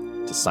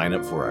button to sign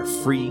up for our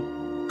free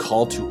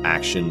call to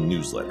action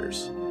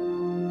newsletters.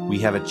 We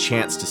have a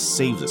chance to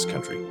save this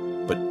country,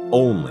 but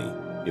only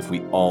if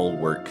we all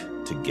work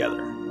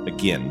together.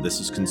 Again, this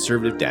is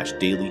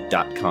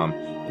conservative-daily.com,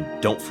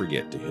 and don't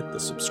forget to hit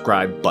the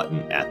subscribe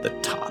button at the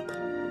top.